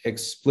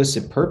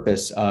explicit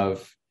purpose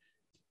of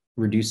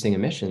reducing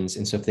emissions.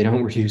 And so if they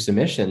don't reduce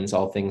emissions,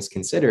 all things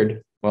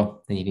considered,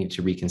 well, then you need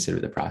to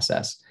reconsider the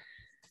process.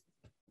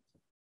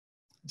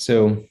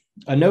 So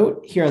a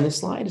note here on this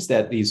slide is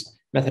that these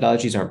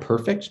methodologies aren't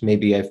perfect.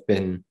 Maybe I've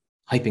been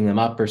hyping them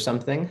up or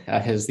something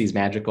as these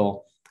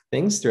magical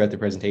things throughout the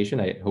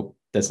presentation. I hope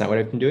that's not what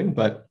I've been doing,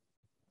 but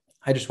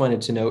I just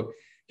wanted to note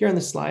here on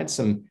the slide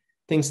some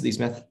things that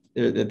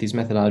these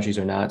methodologies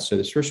are not. So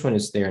this first one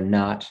is they are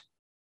not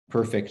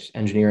perfect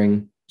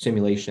engineering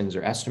simulations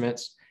or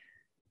estimates.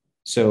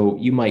 So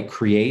you might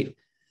create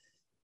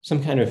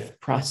some kind of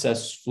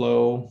process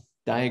flow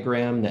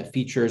diagram that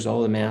features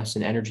all the mass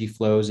and energy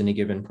flows in a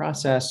given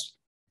process.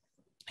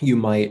 You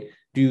might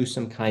do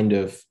some kind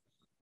of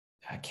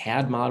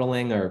CAD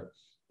modeling or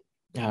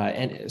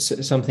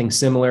something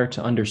similar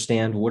to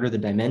understand what are the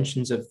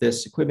dimensions of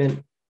this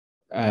equipment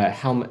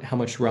how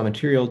much raw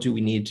material do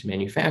we need to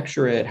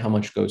manufacture it? How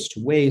much goes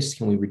to waste?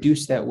 Can we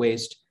reduce that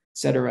waste, et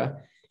cetera?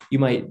 You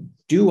might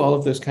do all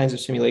of those kinds of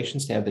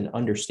simulations to have an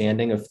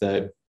understanding of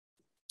the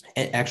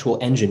actual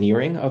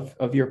engineering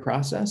of your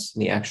process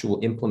and the actual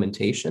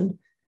implementation.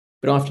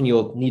 But often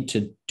you'll need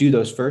to do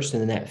those first,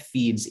 and then that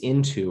feeds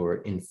into or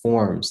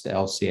informs the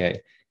LCA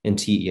and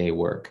TEA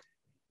work.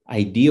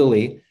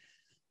 Ideally,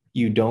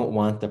 you don't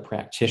want the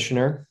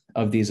practitioner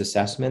of these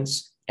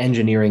assessments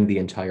engineering the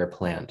entire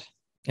plant.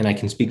 And I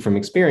can speak from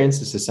experience,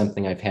 this is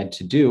something I've had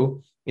to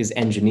do, is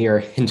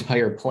engineer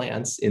entire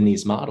plants in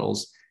these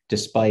models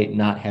despite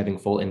not having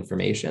full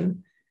information.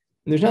 And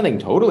there's nothing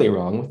totally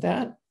wrong with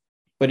that,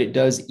 but it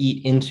does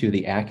eat into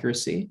the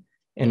accuracy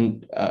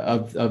and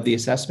of the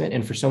assessment.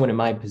 And for someone in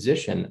my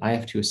position, I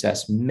have to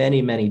assess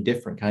many, many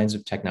different kinds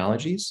of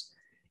technologies.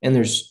 And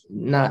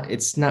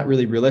it's not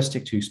really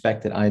realistic to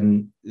expect that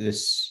I'm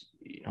this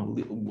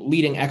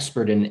leading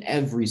expert in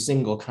every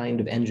single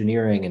kind of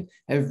engineering and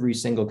every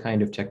single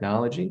kind of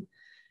technology.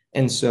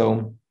 And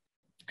so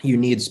you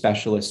need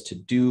specialists to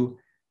do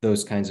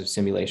those kinds of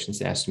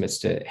simulations and estimates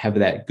to have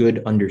that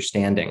good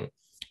understanding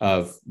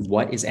of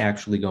what is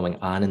actually going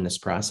on in this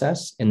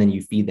process. And then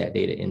you feed that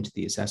data into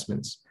the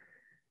assessments.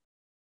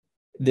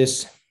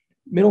 This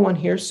middle one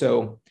here,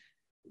 so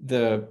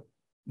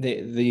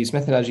these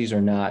methodologies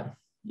are not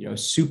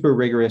super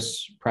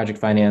rigorous project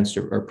finance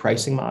or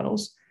pricing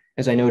models.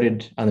 As I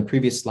noted on the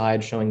previous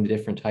slide showing the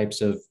different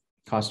types of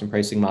cost and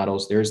pricing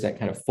models, there's that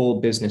kind of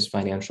full business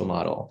financial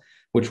model,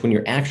 which when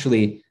you're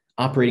actually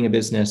operating a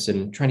business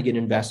and trying to get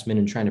investment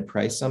and trying to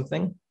price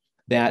something,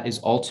 that is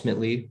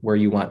ultimately where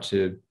you want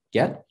to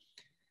get.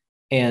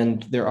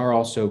 And there are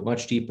also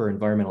much deeper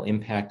environmental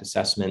impact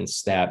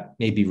assessments that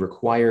may be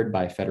required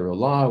by federal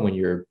law when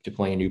you're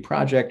deploying a new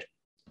project.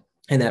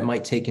 And that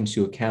might take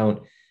into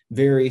account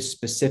very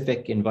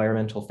specific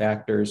environmental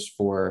factors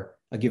for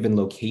a given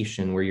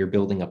location where you're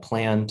building a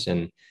plant.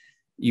 And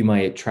you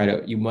might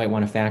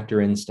want to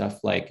factor in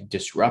stuff like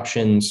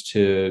disruptions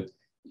to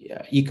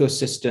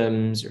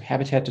ecosystems or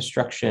habitat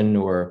destruction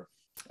or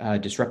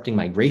disrupting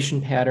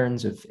migration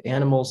patterns of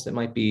animals that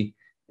might be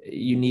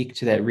unique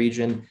to that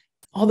region.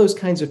 All those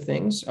kinds of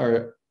things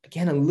are,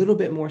 again, a little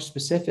bit more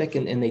specific,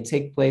 and they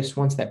take place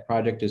once that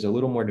project is a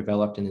little more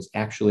developed and is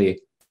actually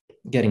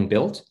getting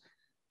built.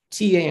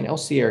 TEA and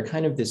LCA are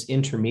kind of this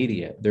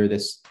intermediate. They're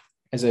this,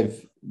 as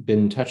I've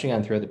been touching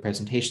on throughout the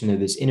presentation, they're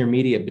this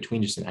intermediate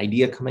between just an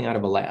idea coming out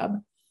of a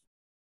lab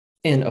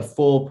and a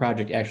full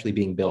project actually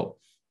being built.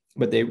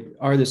 But they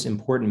are this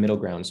important middle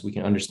ground so we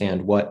can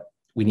understand what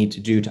we need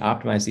to do to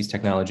optimize these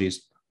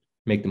technologies,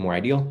 make them more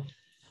ideal.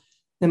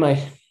 Then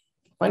my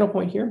final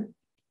point here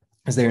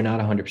is they are not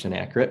 100%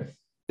 accurate.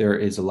 There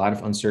is a lot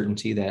of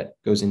uncertainty that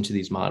goes into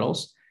these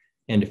models.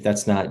 And if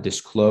that's not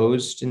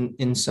disclosed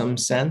in some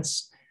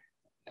sense,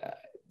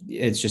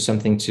 it's just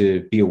something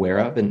to be aware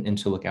of and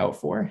to look out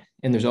for.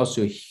 And there's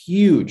also a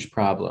huge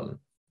problem.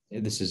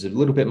 This is a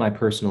little bit my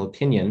personal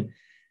opinion,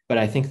 but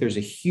I think there's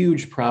a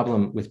huge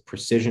problem with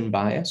precision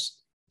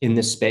bias in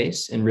this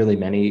space and really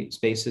many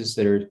spaces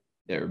there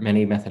are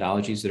many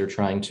methodologies that are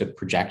trying to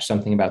project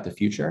something about the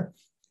future,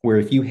 where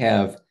if you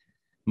have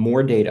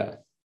more data,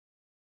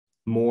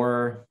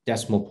 more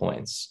decimal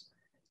points,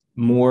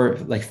 more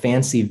like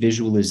fancy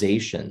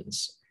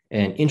visualizations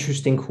and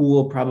interesting,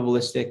 cool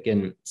probabilistic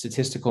and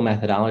statistical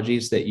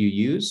methodologies that you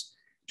use,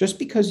 just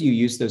because you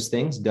use those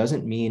things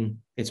doesn't mean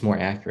it's more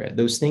accurate.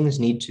 Those things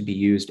need to be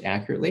used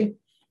accurately.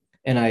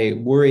 And I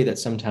worry that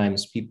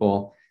sometimes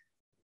people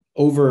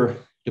over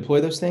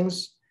deploy those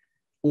things,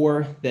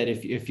 or that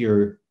if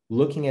you're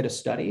looking at a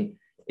study,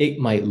 it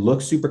might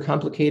look super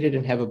complicated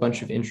and have a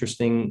bunch of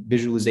interesting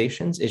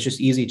visualizations. It's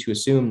just easy to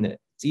assume that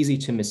it's easy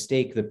to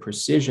mistake the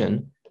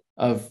precision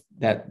of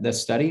the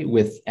study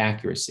with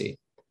accuracy.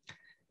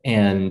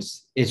 And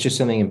it's just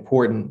something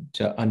important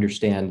to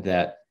understand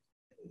that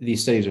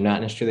these studies are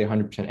not necessarily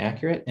 100%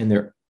 accurate. And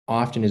there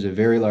often is a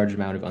very large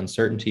amount of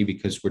uncertainty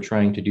because we're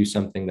trying to do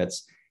something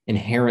that's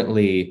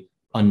inherently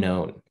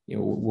unknown.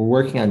 We're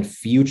working on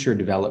future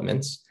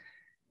developments.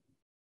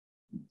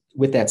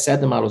 With that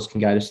said, the models can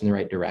guide us in the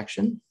right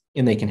direction,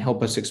 and they can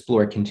help us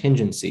explore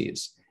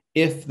contingencies.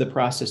 If the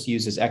process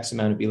uses X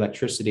amount of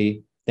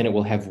electricity, then it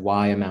will have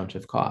Y amount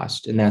of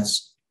cost. And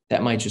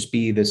that might just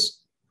be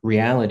this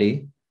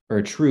reality or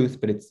a truth,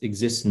 but it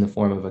exists in the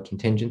form of a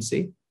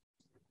contingency.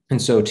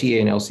 And so TA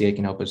and LCA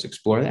can help us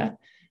explore that.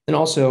 And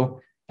also,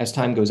 as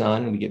time goes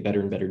on and we get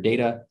better and better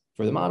data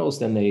for the models,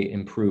 then they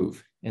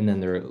improve. And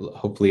then they're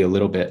hopefully a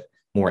little bit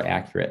more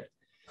accurate.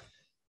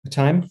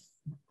 Time.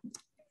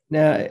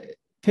 Now,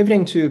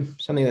 pivoting to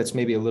something that's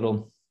maybe a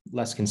little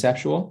less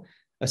conceptual,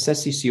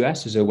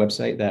 AssessCCUS is a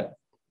website that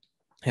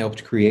I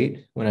helped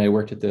create when I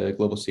worked at the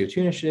Global CO2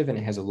 Initiative, and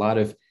it has a lot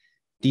of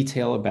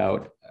detail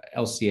about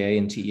LCA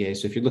and TEA.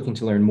 So if you're looking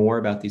to learn more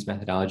about these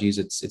methodologies,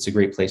 it's a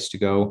great place to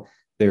go.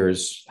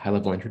 There's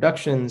high-level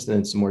introductions,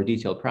 then some more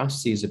detailed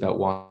processes about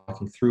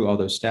walking through all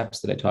those steps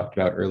that I talked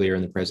about earlier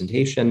in the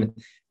presentation.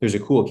 There's a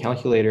cool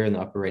calculator in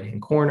the upper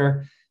right-hand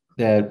corner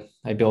that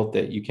I built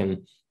that you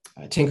can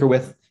tinker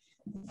with.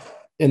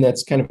 And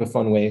that's kind of a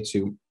fun way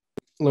to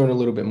learn a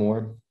little bit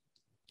more.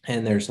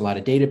 And there's a lot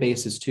of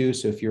databases too.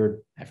 So if you're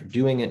after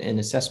doing an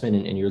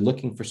assessment and you're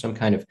looking for some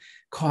kind of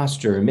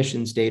cost or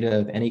emissions data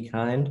of any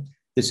kind,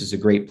 this is a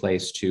great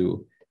place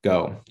to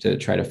go to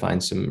try to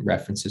find some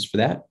references for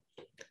that.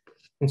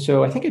 And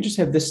so I think I just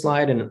have this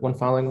slide and one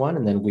following one,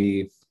 and then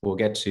we will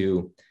get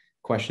to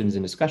questions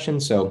and discussion.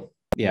 So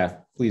yeah,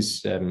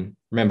 please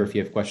remember, if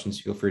you have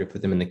questions, feel free to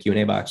put them in the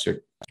Q&A box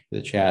or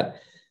the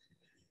chat.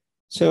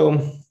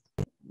 So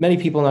many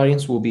people in the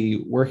audience will be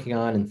working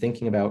on and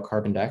thinking about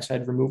carbon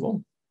dioxide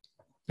removal.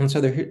 And so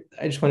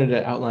I just wanted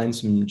to outline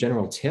some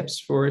general tips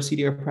for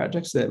CDR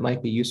projects that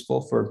might be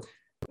useful for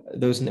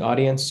those in the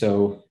audience.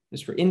 So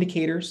just for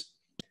indicators,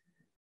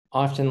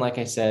 often, like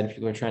I said,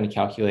 people are trying to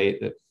calculate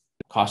the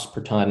cost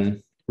per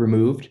ton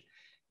removed.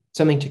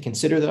 Something to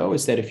consider, though,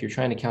 is that if you're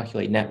trying to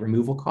calculate net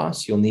removal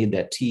costs, you'll need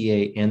that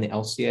TEA and the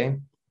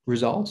LCA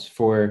results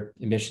for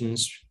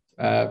emissions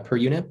per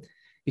unit,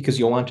 because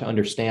you'll want to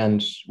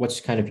understand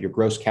what's kind of your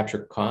gross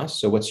capture cost.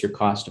 So what's your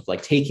cost of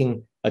like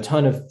taking a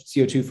ton of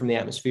CO2 from the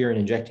atmosphere and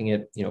injecting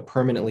it,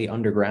 permanently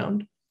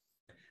underground.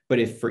 But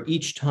if for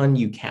each ton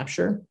you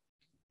capture,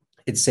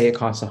 it's say it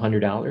costs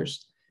 $100.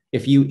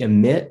 If you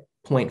emit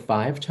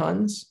 0.5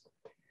 tons,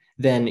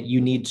 then you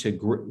need to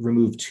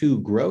remove 2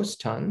 gross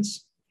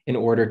tons in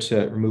order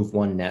to remove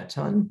 1 net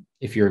ton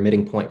if you're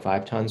emitting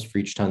 0.5 tons for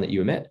each ton that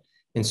you emit.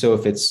 And so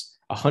if it's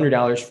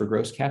 $100 for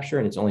gross capture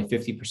and it's only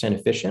 50%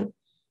 efficient,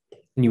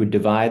 and you would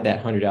divide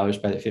that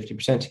 $100 by the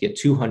 50% to get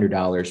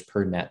 $200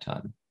 per net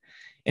ton.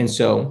 And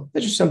so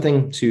that's just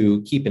something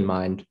to keep in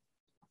mind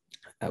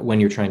when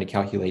you're trying to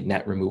calculate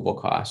net removal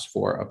costs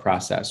for a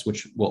process,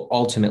 which will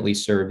ultimately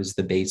serve as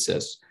the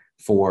basis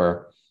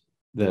for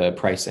the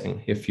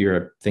pricing if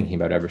you're thinking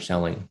about ever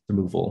selling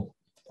removal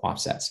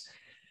offsets.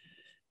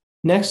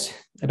 Next,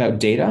 about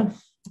data.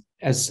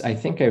 As I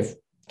think I've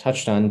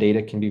touched on,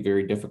 data can be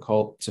very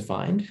difficult to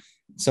find.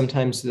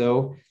 Sometimes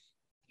though,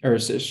 or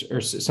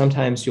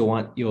sometimes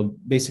you'll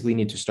basically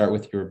need to start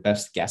with your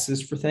best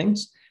guesses for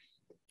things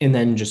and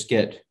then just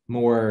get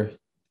more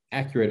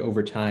accurate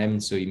over time.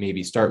 So you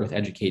maybe start with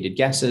educated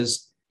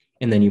guesses,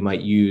 and then you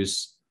might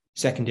use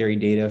secondary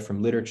data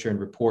from literature and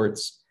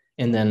reports.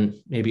 And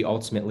then maybe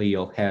ultimately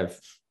you'll have,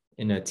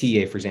 in a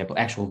TEA, for example,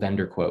 actual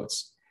vendor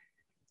quotes.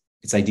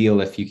 It's ideal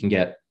if you can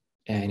get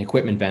an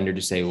equipment vendor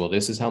to say, well,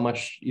 this is how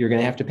much you're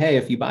going to have to pay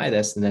if you buy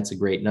this. And that's a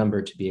great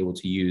number to be able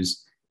to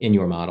use in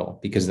your model,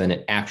 because then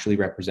it actually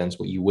represents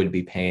what you would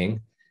be paying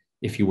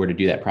if you were to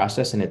do that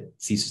process, and it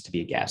ceases to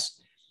be a guess.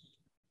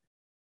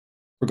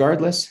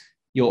 Regardless,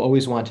 you'll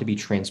always want to be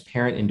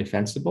transparent and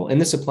defensible.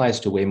 And this applies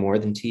to way more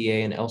than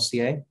TEA and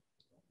LCA.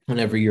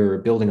 Whenever you're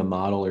building a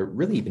model or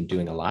really even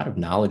doing a lot of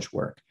knowledge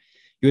work,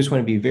 you just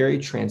want to be very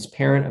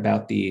transparent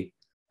about the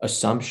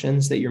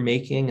assumptions that you're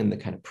making and the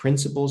kind of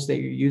principles that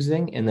you're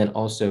using, and then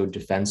also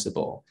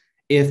defensible.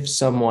 If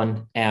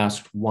someone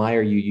asked, why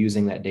are you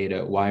using that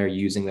data? Why are you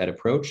using that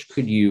approach?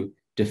 Could you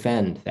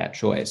defend that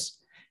choice?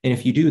 And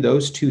if you do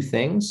those two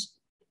things,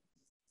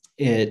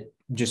 it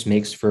just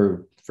makes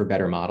for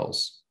better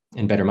models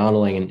and better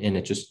modeling, and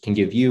it just can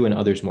give you and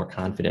others more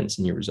confidence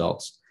in your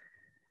results.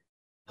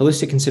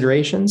 Holistic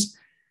considerations.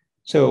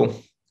 So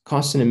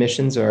costs and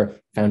emissions are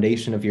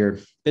foundation of your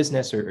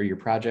business or your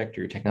project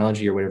or your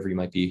technology or whatever you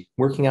might be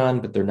working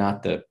on, but they're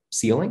not the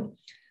ceiling.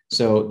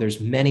 So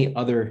there's many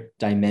other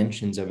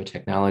dimensions of a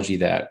technology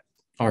that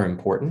are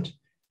important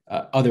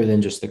other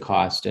than just the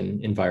cost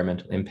and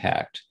environmental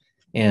impact.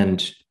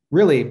 And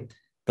really,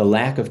 the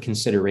lack of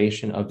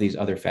consideration of these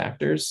other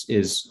factors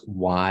is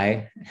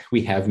why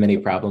we have many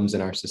problems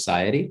in our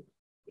society.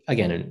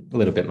 Again, a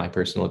little bit my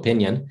personal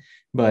opinion,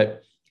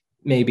 but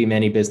maybe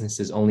many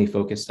businesses only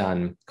focused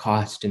on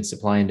cost and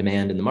supply and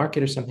demand in the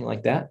market or something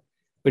like that.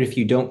 But if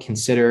you don't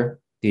consider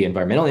the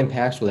environmental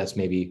impacts, well, that's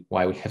maybe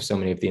why we have so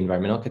many of the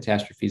environmental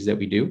catastrophes that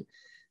we do.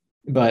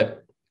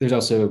 But there's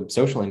also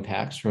social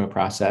impacts from a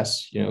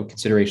process,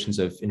 considerations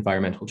of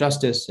environmental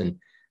justice and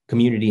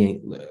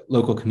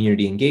local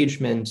community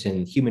engagement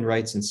and human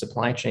rights and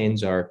supply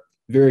chains are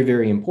very,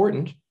 very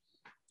important,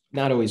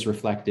 not always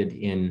reflected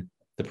in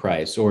the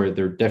price, or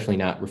they're definitely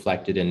not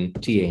reflected in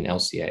TA and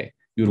LCA.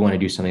 You would want to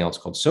do something else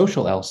called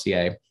social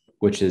LCA,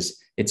 which is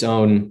its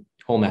own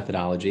whole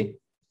methodology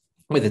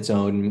with its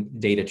own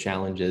data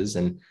challenges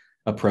and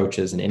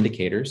approaches and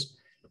indicators.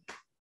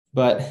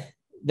 But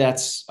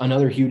that's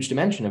another huge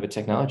dimension of a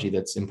technology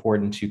that's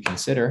important to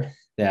consider,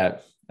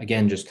 that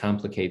again just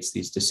complicates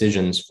these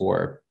decisions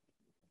for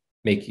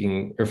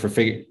making, or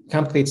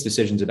complicates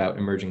decisions about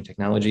emerging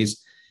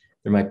technologies.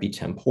 There might be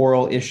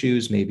temporal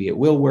issues. Maybe it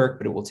will work,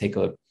 but it will take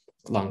a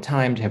long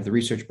time to have the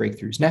research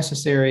breakthroughs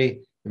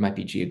necessary. There might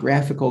be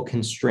geographical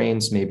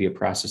constraints. Maybe a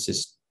process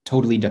is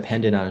totally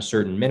dependent on a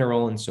certain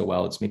mineral. And so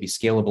while it's maybe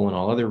scalable in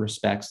all other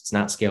respects, it's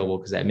not scalable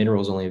because that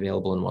mineral is only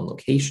available in one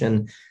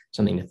location.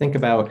 Something to think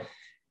about.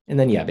 And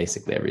then, yeah,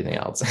 basically everything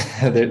else.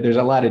 There's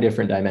a lot of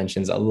different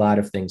dimensions, a lot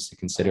of things to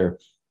consider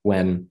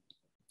when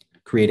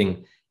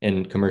creating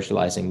and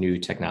commercializing new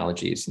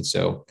technologies. And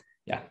so,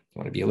 yeah, you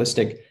want to be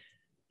holistic.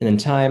 And then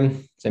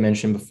time, as I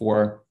mentioned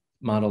before,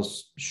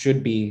 models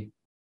should be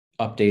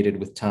updated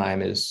with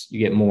time as you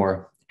get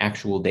more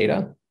actual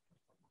data,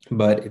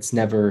 but it's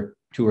never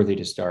too early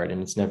to start,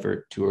 and it's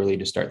never too early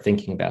to start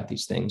thinking about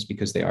these things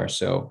because they are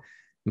so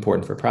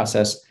important for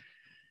process.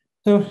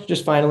 So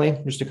just finally,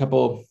 just a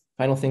couple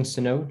final things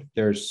to note.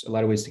 There's a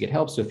lot of ways to get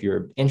help. So if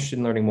you're interested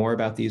in learning more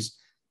about these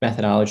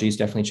methodologies,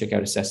 definitely check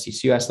out Assess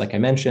CCUS. Like I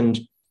mentioned,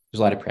 there's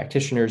a lot of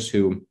practitioners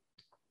who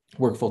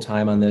work full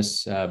time on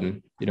this,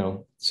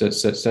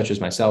 such as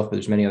myself, but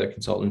there's many other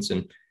consultants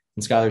and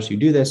scholars who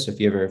do this. So if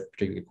you ever have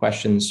particular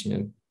questions,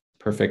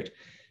 perfect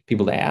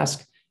people to ask.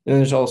 And then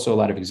there's also a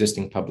lot of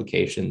existing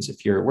publications.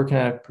 If you're working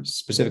on a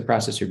specific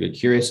process or you're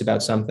curious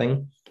about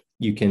something,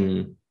 you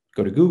can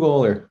go to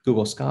Google or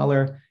Google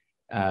Scholar,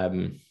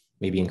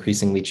 maybe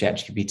increasingly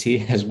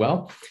ChatGPT as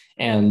well,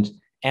 and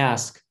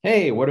ask,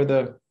 hey, what are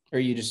the, or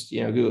you just,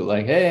 Google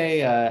like,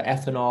 hey,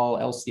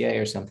 ethanol,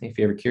 LCA or something, if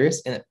you're ever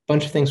curious, and a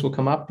bunch of things will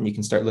come up and you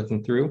can start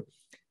looking through.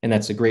 And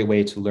that's a great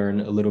way to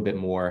learn a little bit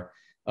more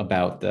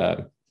about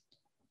the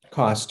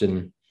cost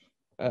and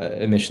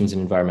emissions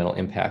and environmental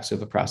impacts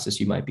of a process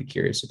you might be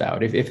curious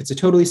about. If it's a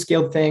totally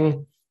scaled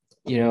thing,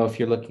 if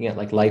you're looking at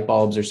like light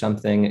bulbs or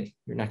something,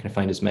 you're not going to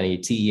find as many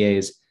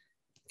TEAs.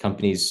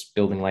 Companies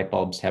building light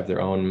bulbs have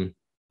their own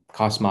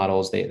cost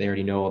models. They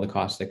already know all the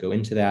costs that go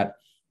into that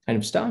kind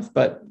of stuff,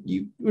 but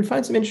you would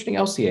find some interesting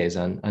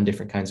LCAs on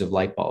different kinds of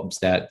light bulbs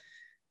that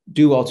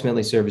do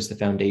ultimately serve as the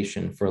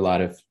foundation for a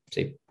lot of,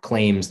 say,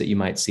 claims that you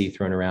might see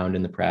thrown around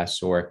in the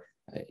press, or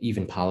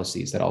even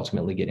policies that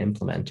ultimately get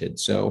implemented.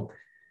 So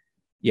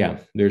yeah,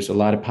 there's a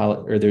lot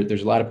of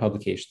there's a lot of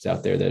publications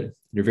out there that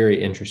are very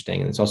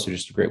interesting, and it's also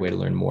just a great way to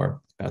learn more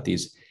about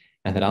these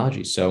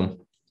methodologies.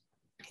 So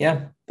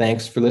yeah,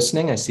 thanks for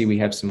listening. I see we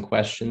have some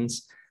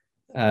questions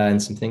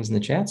and some things in the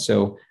chat,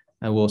 so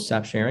I will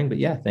stop sharing. But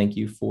yeah, thank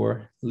you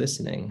for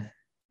listening.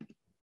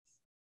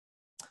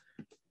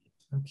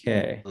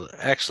 Okay.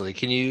 Actually,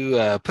 can you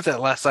put that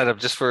last slide up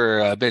just for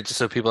a bit, just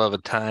so people have a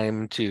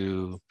time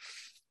to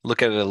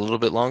look at it a little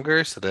bit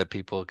longer, so that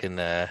people can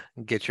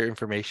get your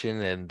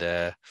information and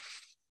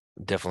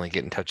definitely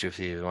get in touch if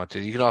you want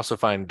to. You can also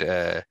find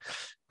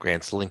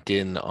Grant's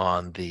LinkedIn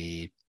on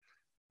the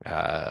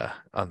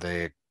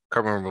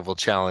Carbon Removal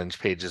Challenge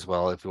page as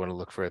well, if you want to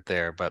look for it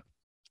there. But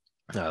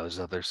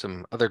there's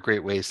some other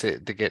great ways to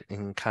get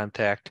in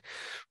contact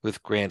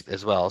with Grant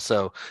as well.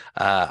 So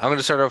I'm going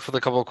to start off with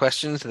a couple of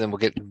questions, and then we'll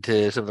get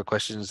into some of the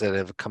questions that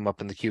have come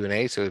up in the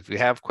Q&A. So if you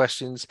have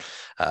questions,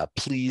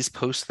 please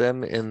post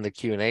them in the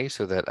Q&A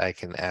so that I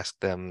can ask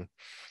them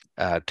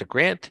to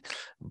Grant.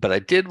 But I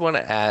did want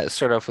to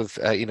start off with,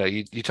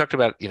 you talked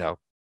about,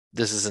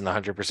 this isn't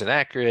 100%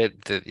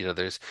 accurate, that,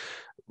 there's,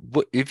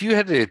 if you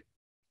had to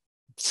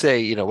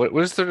say,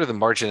 what is sort of the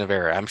margin of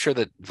error? I'm sure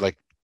that, like,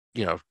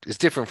 it's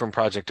different from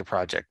project to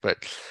project,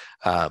 but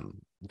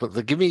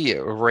give me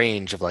a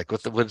range of like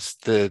what's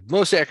the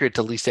most accurate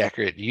to least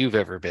accurate you've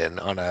ever been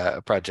on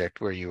a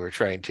project where you were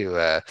trying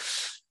to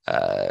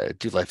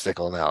do life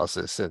cycle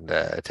analysis and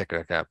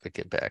techno-economic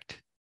impact.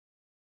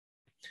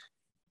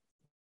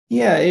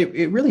 Yeah,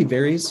 it really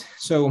varies.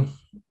 So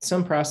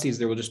some processes,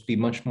 there will just be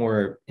much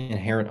more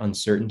inherent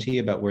uncertainty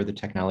about where the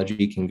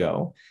technology can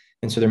go.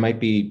 And so there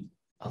might be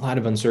a lot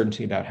of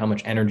uncertainty about how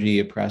much energy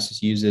a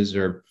process uses,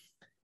 or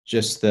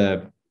just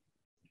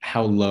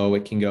how low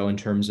it can go in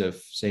terms of,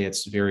 say,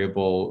 its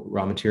variable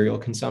raw material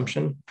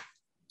consumption.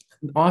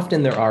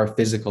 Often there are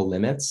physical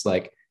limits.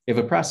 Like if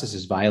a process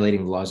is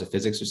violating the laws of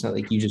physics or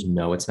something, like you just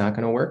know it's not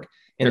going to work.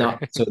 And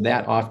so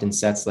that often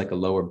sets like a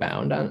lower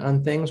bound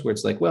on things where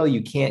it's like, well,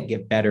 you can't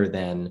get better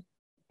than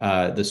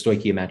the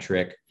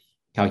stoichiometric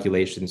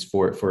calculations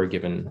for a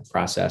given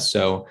process.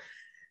 So,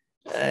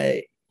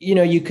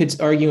 you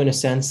could argue in a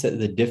sense that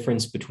the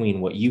difference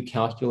between what you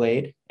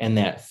calculate and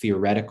that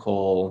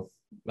theoretical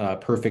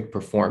perfect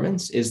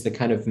performance is the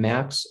kind of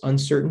max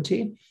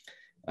uncertainty.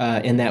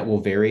 And that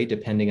will vary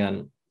depending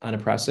on a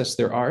process.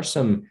 There are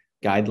some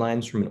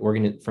guidelines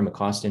from a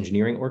cost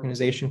engineering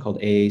organization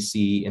called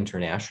AAC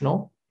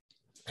International,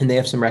 and they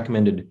have some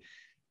recommended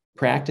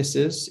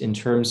practices in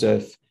terms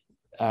of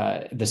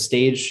the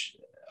stage,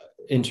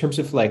 in terms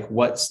of like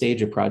what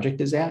stage a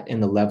project is at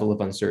and the level of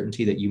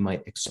uncertainty that you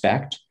might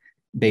expect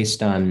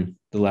based on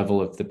the level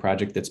of the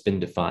project that's been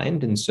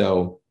defined. And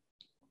so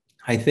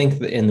I think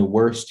that in the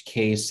worst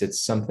case,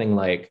 it's something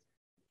like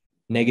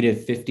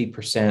negative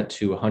 50%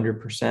 to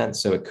 100%.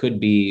 So it could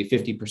be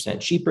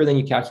 50% cheaper than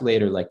you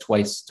calculate, or like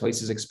twice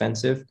as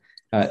expensive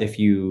if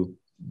you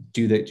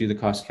do the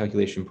cost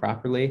calculation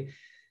properly.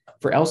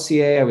 For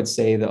LCA, I would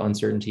say the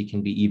uncertainty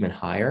can be even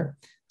higher.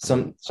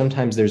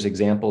 Sometimes there's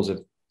examples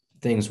of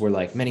things where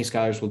like many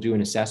scholars will do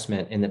an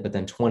assessment, but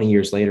then 20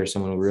 years later,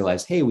 someone will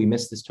realize, hey, we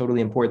missed this totally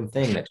important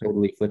thing that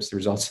totally flips the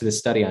results of this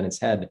study on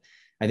its head.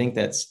 I think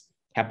that's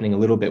happening a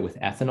little bit with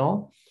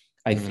ethanol.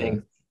 I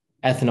think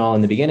ethanol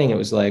in the beginning, it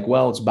was like,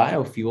 well, it's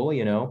biofuel,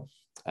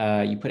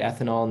 you put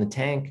ethanol in the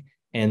tank,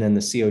 and then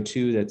the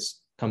CO2 that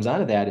comes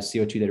out of that is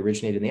CO2 that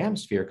originated in the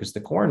atmosphere because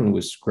the corn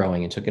was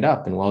growing and took it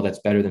up. And well, that's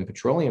better than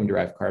petroleum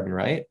derived carbon,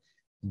 right?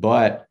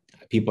 But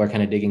people are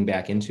kind of digging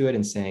back into it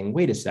and saying,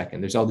 wait a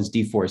second, there's all this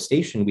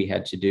deforestation we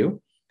had to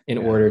do in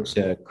Yeah. order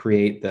to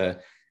create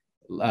the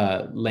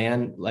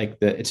land, like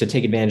to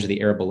take advantage of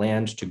the arable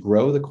land to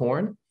grow the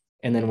corn.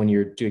 And then when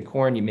you're doing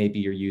corn, maybe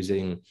you're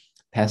using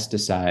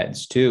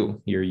pesticides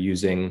too. You're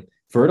using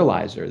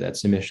fertilizer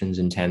that's emissions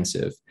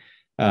intensive.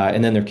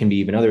 And then there can be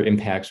even other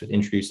impacts with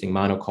introducing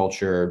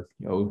monoculture,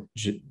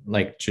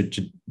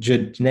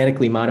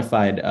 genetically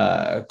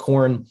modified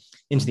corn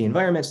into the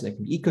environment. So there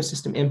can be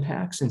ecosystem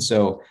impacts. And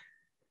so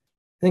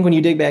I think when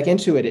you dig back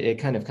into it, it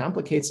kind of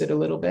complicates it a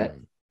little bit.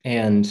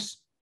 And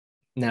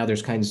now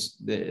there's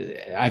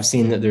I've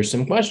seen that there's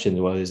some questions.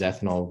 Well, is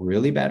ethanol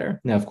really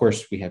better? Now, of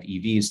course, we have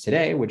EVs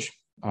today, which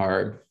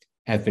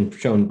have been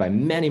shown by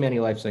many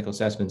life cycle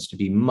assessments to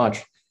be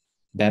much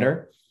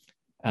better,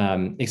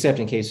 except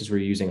in cases where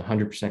you're using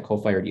 100%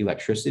 coal-fired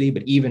electricity.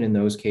 But even in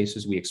those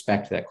cases, we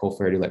expect that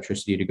coal-fired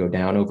electricity to go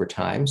down over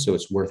time. So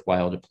it's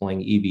worthwhile deploying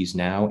EVs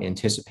now,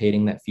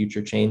 anticipating that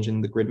future change in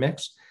the grid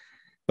mix.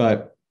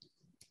 But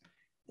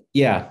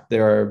yeah,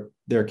 there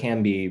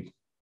can be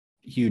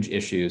huge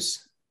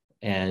issues,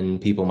 and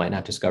people might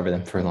not discover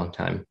them for a long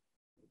time.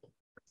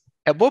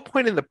 At what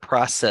point in the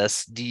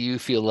process do you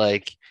feel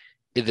like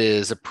it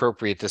is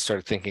appropriate to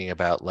start thinking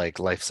about like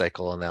life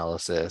cycle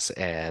analysis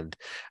and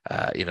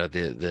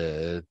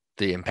the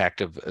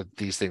impact of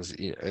these things?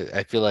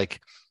 I feel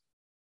like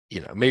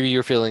maybe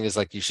your feeling is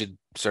like you should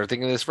start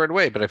thinking of this right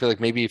away, but I feel like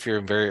maybe if you're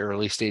in very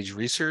early stage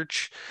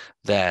research,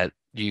 that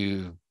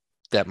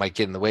might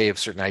get in the way of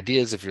certain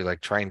ideas if you're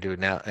like trying to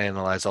now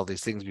analyze all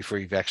these things before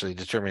you've actually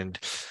determined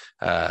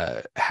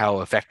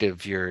how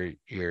effective your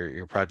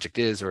project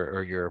is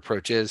or your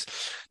approach is.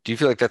 Do you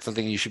feel like that's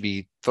something you should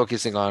be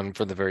focusing on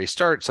from the very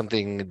start,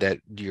 something that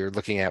you're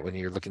looking at when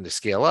you're looking to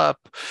scale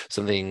up,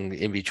 something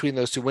in between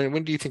those two?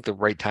 When do you think the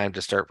right time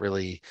to start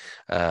really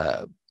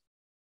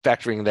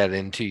factoring that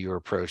into your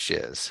approach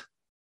is?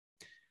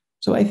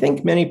 So I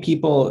think many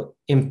people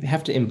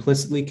have to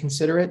implicitly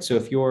consider it. So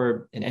if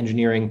you're an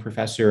engineering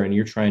professor and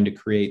you're trying to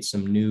create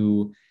some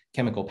new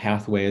chemical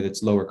pathway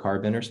that's lower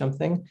carbon or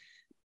something,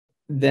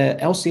 the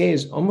LCA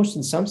is almost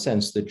in some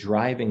sense the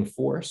driving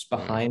force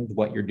behind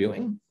what you're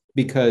doing,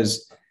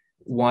 because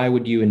why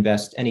would you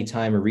invest any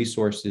time or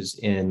resources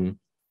in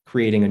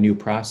creating a new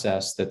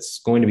process that's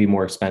going to be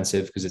more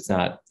expensive because it's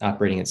not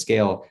operating at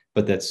scale,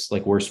 but that's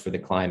like worse for the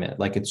climate?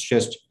 Like it's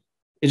just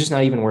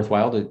not even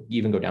worthwhile to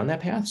even go down that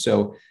path.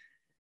 So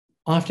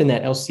often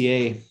that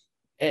LCA,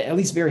 at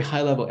least very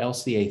high level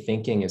LCA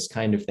thinking, is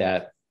kind of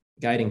that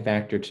guiding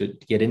factor to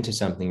get into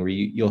something where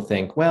you'll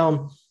think,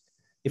 well,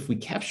 if we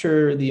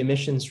capture the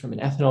emissions from an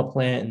ethanol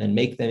plant and then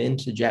make them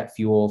into jet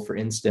fuel, for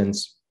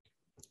instance,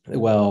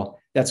 well,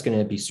 that's going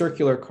to be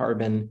circular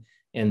carbon.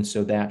 And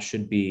so that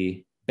should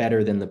be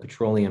better than the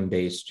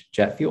petroleum-based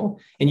jet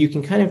fuel. And you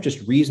can kind of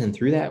just reason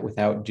through that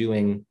without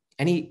doing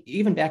any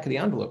even back of the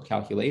envelope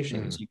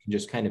calculations. You can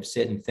just kind of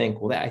sit and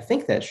think, well, I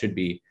think that should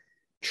be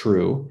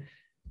true.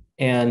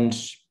 And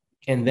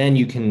then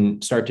you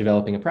can start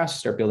developing a process,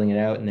 start building it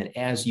out. And then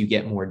as you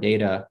get more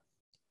data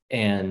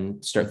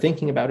and start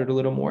thinking about it a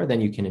little more, then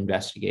you can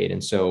investigate.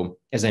 And so,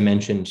 as I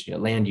mentioned,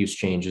 land use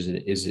change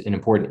is an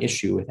important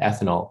issue with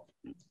ethanol.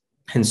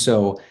 And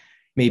so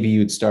maybe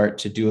you'd start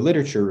to do a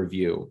literature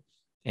review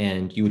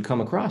and you would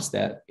come across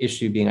that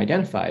issue being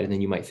identified. And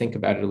then you might think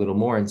about it a little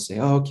more and say,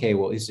 oh, okay,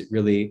 well, is it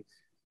really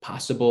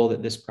possible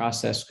that this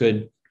process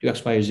could do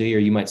X, Y, or Z? Or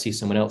you might see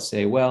someone else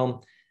say,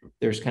 well,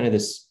 there's kind of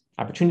this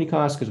opportunity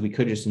cost because we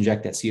could just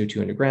inject that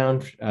CO2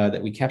 underground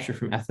that we capture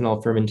from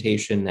ethanol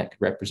fermentation that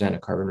could represent a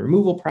carbon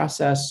removal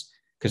process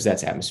because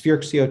that's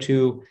atmospheric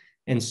CO2.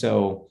 And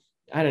so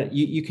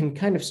you can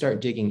kind of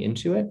start digging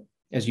into it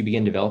as you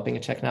begin developing a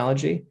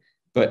technology.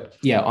 But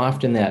yeah,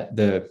 often that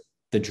the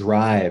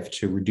drive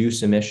to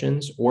reduce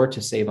emissions or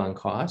to save on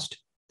cost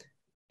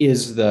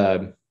is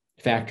the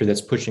factor that's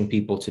pushing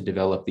people to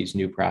develop these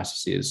new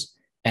processes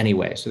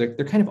anyway. So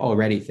they're kind of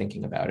already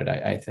thinking about it,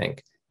 I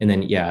think. And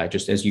then, yeah,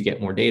 just as you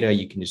get more data,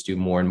 you can just do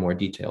more and more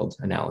detailed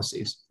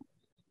analyses.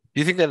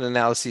 Do you think that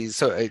analyses,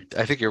 so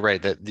I think you're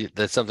right that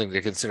that's something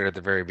to consider at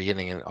the very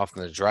beginning and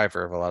often the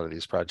driver of a lot of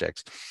these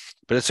projects.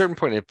 But at a certain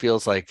point, it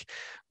feels like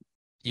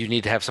you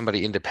need to have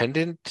somebody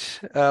independent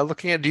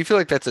looking at it. Do you feel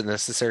like that's a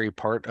necessary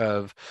part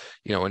of,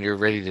 when you're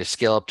ready to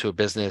scale up to a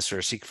business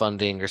or seek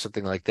funding or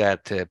something like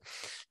that, to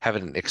have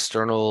an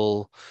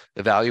external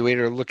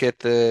evaluator look at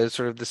the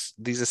sort of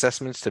these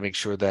assessments to make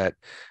sure that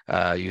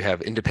you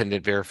have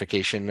independent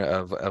verification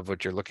of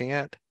what you're looking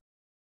at?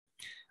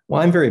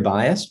 Well, I'm very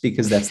biased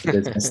because that's the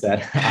business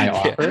that I Yeah,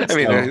 offer. I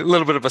mean, a So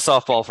little bit of a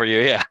softball for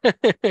you, yeah.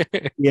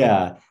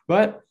 yeah,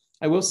 but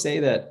I will say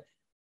that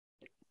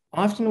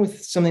often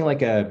with something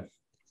like a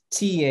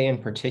TEA in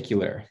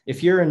particular,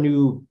 if you're a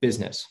new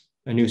business,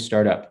 a new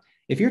startup,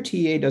 if your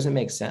TEA doesn't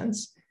make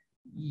sense,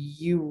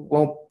 you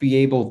won't be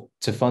able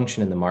to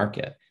function in the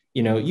market.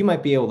 You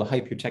might be able to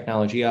hype your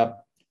technology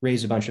up,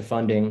 raise a bunch of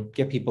funding,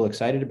 get people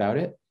excited about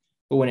it.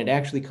 But when it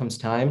actually comes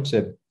time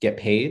to get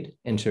paid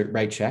and to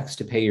write checks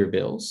to pay your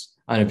bills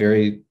on a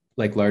very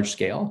large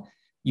scale,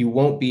 you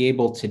won't be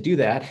able to do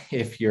that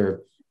if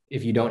you're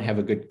if you don't have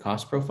a good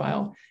cost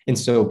profile. And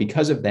so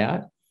because of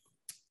that,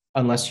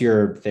 unless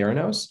you're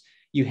Theranos,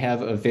 you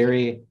have a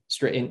very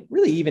straight, and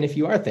really even if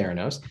you are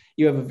Theranos,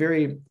 you have a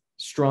very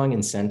strong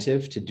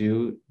incentive to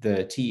do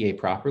the TEA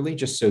properly,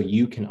 just so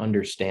you can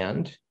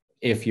understand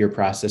if your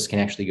process can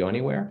actually go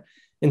anywhere.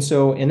 And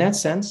so in that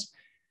sense,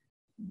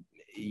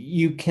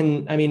 you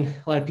can, I mean,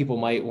 a lot of people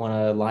might want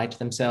to lie to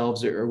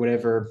themselves or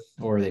whatever,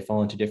 or they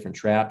fall into different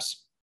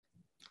traps.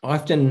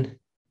 Often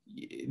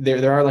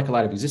there are like a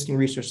lot of existing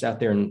research out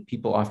there, and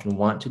people often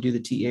want to do the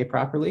TEA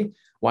properly.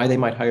 Why they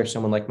might hire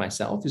someone like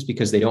myself is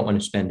because they don't want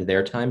to spend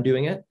their time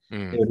doing it.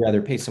 They would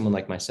rather pay someone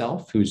like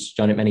myself who's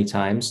done it many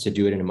times to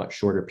do it in a much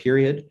shorter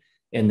period,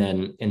 and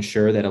then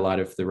ensure that a lot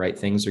of the right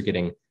things are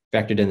getting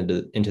factored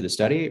into the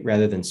study,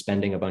 rather than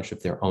spending a bunch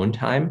of their own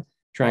time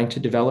trying to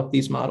develop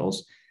these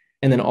models.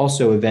 And then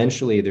also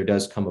eventually there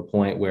does come a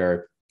point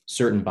where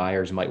certain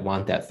buyers might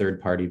want that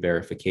third-party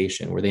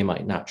verification, where they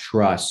might not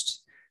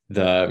trust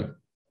the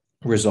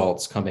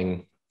results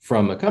coming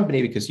from a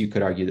company, because you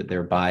could argue that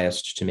they're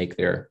biased to make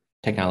their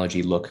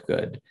technology look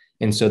good.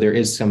 And so there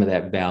is some of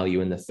that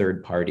value in the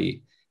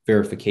third-party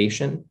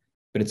verification,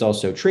 but it's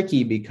also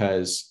tricky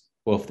because,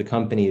 well, if the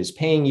company is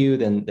paying you,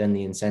 then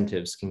the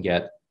incentives can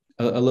get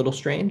a little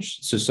strange.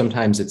 So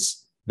sometimes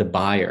it's the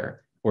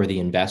buyer or the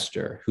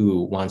investor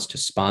who wants to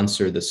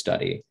sponsor the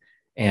study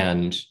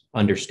and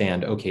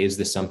understand, okay, is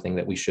this something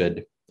that we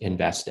should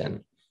invest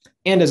in?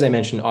 And as I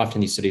mentioned,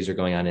 often these studies are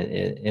going on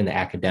in the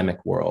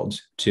academic world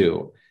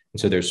too. And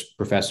so there's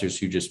professors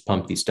who just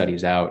pump these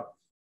studies out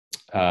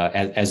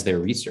as their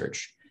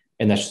research.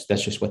 And that's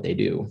just what they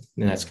do.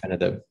 And that's kind of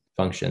the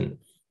function.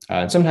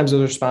 And sometimes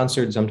those are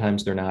sponsored,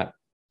 sometimes they're not.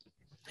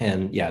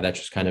 And yeah, that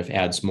just kind of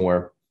adds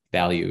more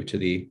value to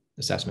the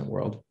assessment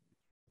world.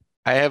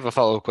 I have a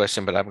follow-up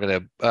question, but I'm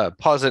going to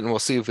pause it and we'll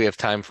see if we have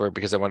time for it,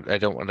 because I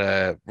don't want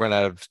to run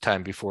out of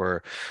time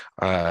before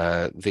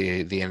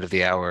the end of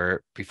the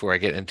hour, before I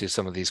get into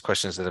some of these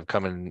questions that have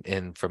come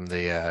in from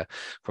the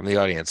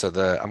audience. So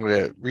I'm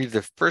going to read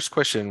the first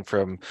question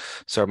from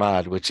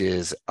Sarmad, which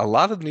is: a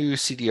lot of new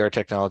CDR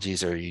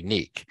technologies are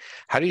unique.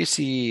 How do you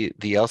see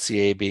the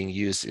LCA being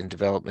used in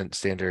development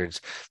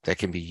standards that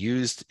can be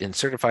used in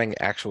certifying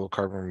actual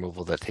carbon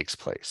removal that takes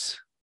place?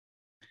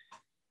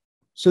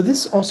 So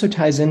this also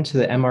ties into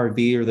the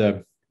MRV, or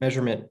the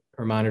measurement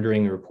or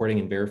monitoring, reporting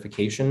and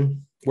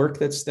verification work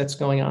that's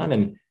going on.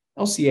 And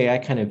LCA I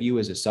kind of view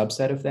as a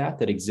subset of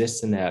that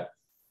exists in that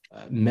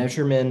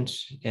measurement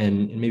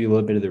and maybe a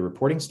little bit of the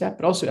reporting step,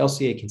 but also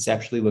LCA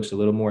conceptually looks a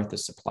little more at the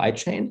supply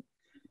chain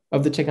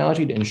of the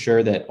technology to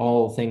ensure that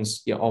all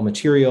things, all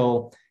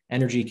material,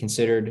 energy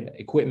considered,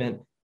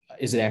 equipment,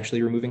 is it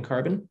actually removing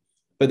carbon?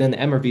 But then the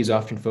MRV is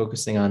often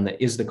focusing on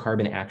is the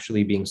carbon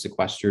actually being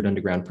sequestered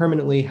underground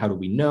permanently? How do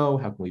we know?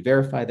 How can we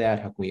verify that?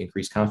 How can we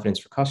increase confidence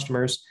for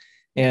customers?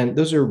 And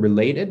those are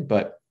related,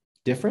 but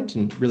different.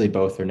 And really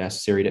both are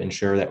necessary to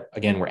ensure that,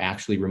 again, we're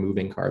actually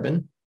removing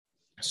carbon.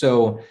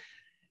 So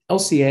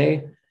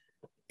LCA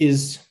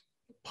is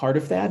part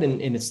of that,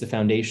 and it's the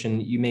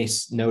foundation. You may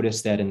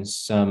notice that in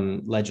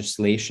some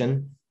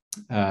legislation,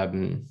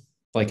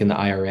 like in the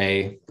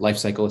IRA, life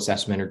cycle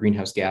assessment or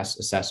greenhouse gas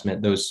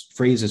assessment, those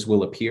phrases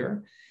will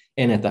appear.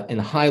 And in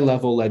the high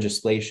level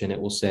legislation, it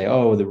will say,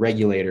 oh, the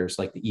regulators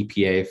like the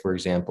EPA, for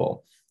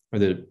example, or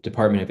the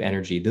Department of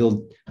Energy,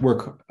 they'll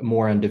work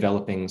more on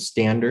developing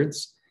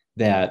standards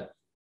that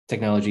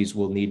technologies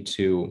will need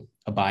to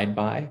abide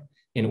by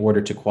in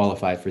order to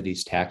qualify for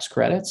these tax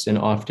credits. And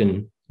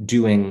often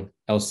doing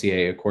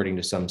LCA according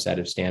to some set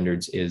of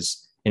standards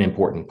is an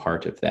important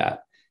part of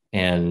that.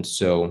 And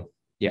so,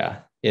 yeah,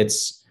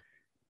 it's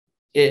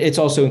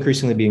also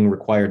increasingly being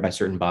required by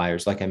certain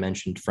buyers. Like I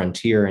mentioned,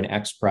 Frontier and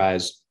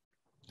XPRIZE,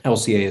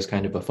 LCA is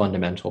kind of a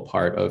fundamental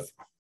part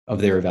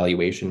of their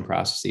evaluation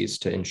processes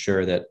to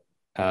ensure that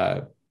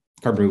carbon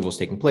removal is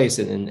taking place,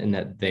 and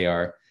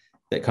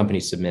that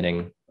companies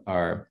submitting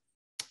are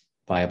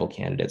viable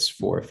candidates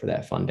for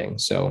that funding.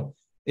 So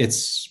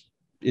it's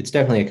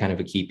definitely a kind of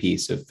a key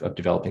piece of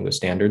developing those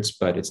standards,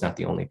 but it's not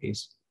the only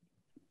piece.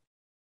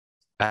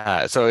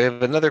 So I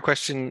have another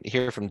question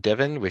here from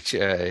Devin, which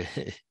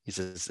he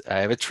says, I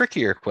have a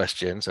trickier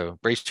question, so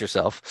brace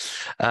yourself.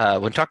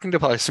 When talking to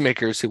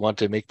policymakers who want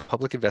to make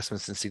public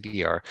investments in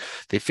CDR,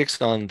 they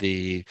fix on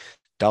the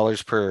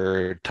dollars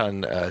per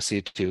ton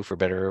CO2 for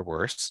better or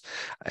worse.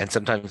 And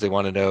sometimes they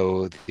want to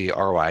know the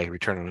ROI,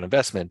 return on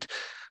investment,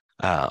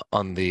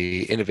 on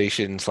the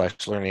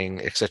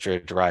innovation/learning, et cetera,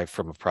 derived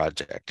from a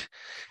project.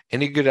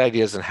 Any good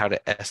ideas on how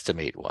to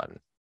estimate one?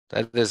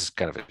 That is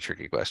kind of a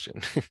tricky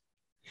question.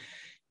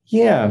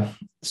 Yeah.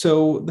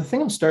 So the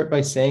thing I'll start by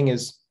saying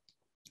is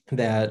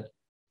that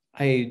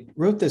I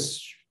wrote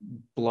this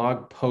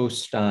blog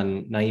post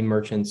on Naeem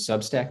Merchant's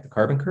Substack, The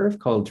Carbon Curve,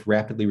 called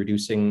Rapidly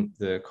Reducing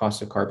the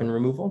Cost of Carbon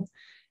Removal.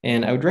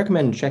 And I would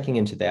recommend checking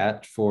into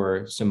that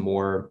for some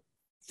more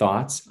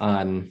thoughts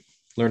on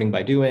learning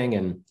by doing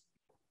and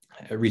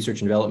research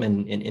and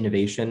development and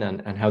innovation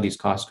on how these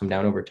costs come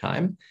down over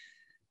time.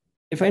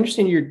 If I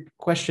understand your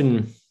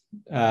question,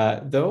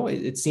 though,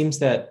 it seems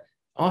that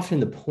often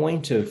the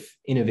point of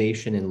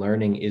innovation and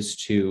learning is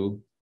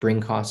to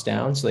bring costs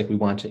down. So like we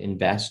want to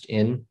invest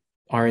in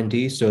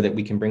R&D so that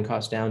we can bring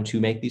costs down to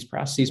make these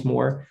processes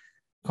more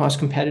cost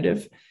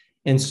competitive.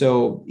 And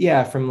so,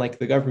 yeah, from like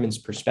the government's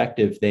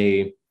perspective,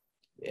 they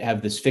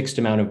have this fixed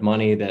amount of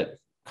money that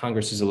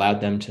Congress has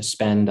allowed them to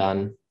spend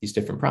on these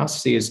different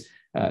processes.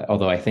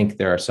 Although I think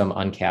there are some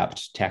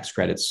uncapped tax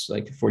credits,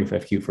 like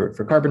 45Q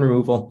for carbon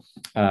removal.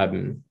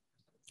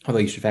 Although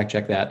you should fact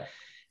check that.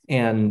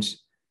 And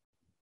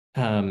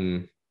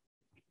um,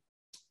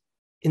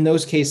 in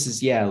those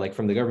cases, yeah, like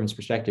from the government's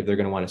perspective, they're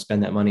going to want to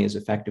spend that money as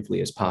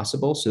effectively as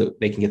possible so that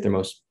they can get their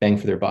most bang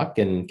for their buck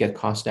and get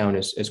costs down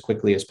as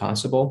quickly as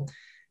possible.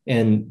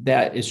 And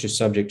that is just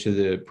subject to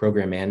the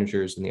program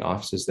managers and the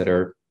offices that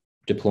are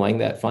deploying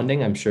that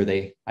funding. I'm sure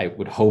I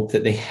would hope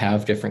that they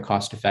have different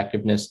cost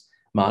effectiveness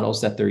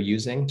models that they're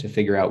using to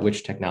figure out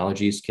which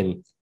technologies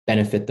can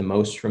benefit the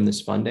most from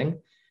this funding.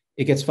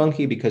 It gets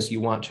funky because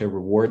you want to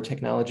reward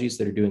technologies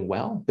that are doing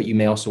well, but you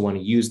may also want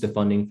to use the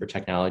funding for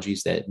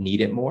technologies that need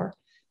it more.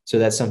 So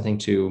that's something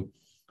to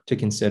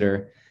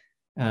consider.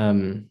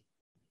 Um,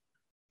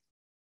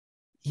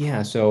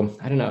 yeah, so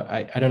I don't know.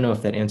 I don't know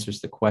if that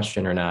answers the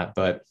question or not,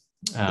 but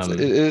It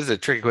is a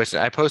tricky question.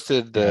 I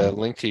posted yeah. the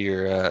link to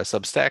your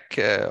Substack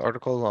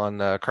article on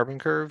Carbon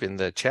Curve in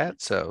the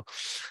chat, so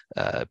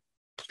uh,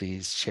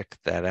 please check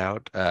that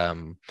out.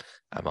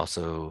 I'm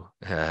also,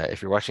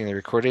 if you're watching the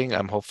recording,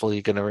 I'm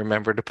hopefully going to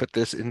remember to put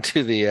this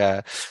into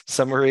the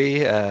summary,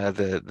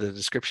 the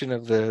description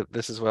of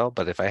this as well.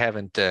 But if I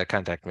haven't,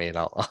 contact me and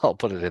I'll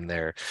put it in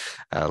there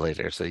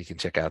later, so you can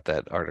check out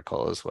that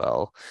article as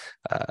well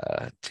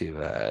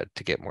to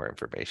get more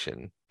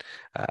information.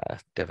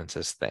 Devin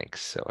says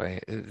thanks. So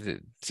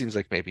it seems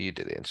like maybe you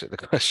did answer the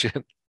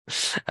question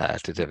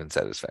to Devin's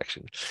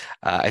satisfaction.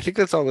 I think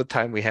that's all the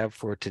time we have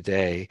for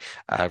today.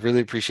 I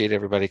really appreciate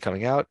everybody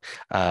coming out.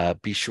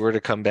 Be sure to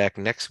come back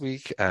next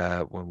week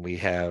when we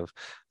have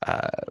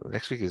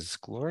next week is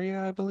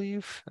Gloria, I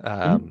believe,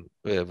 Mhm.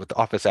 with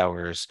office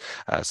hours.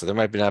 So there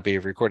might not be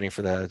a recording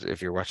for that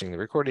if you're watching the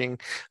recording,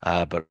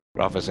 but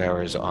office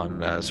hours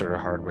on sort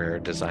of hardware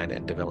design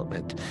and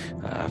development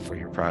for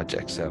your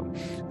project. So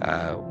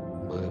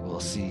we will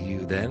see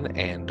you then,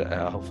 and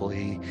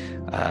hopefully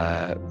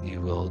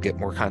you will get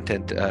more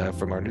content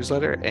from our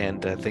newsletter.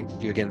 And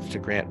thank you again to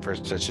Grant for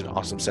such an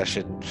awesome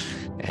session,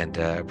 and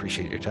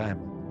appreciate your time.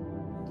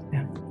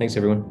 Yeah. Thanks,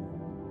 everyone.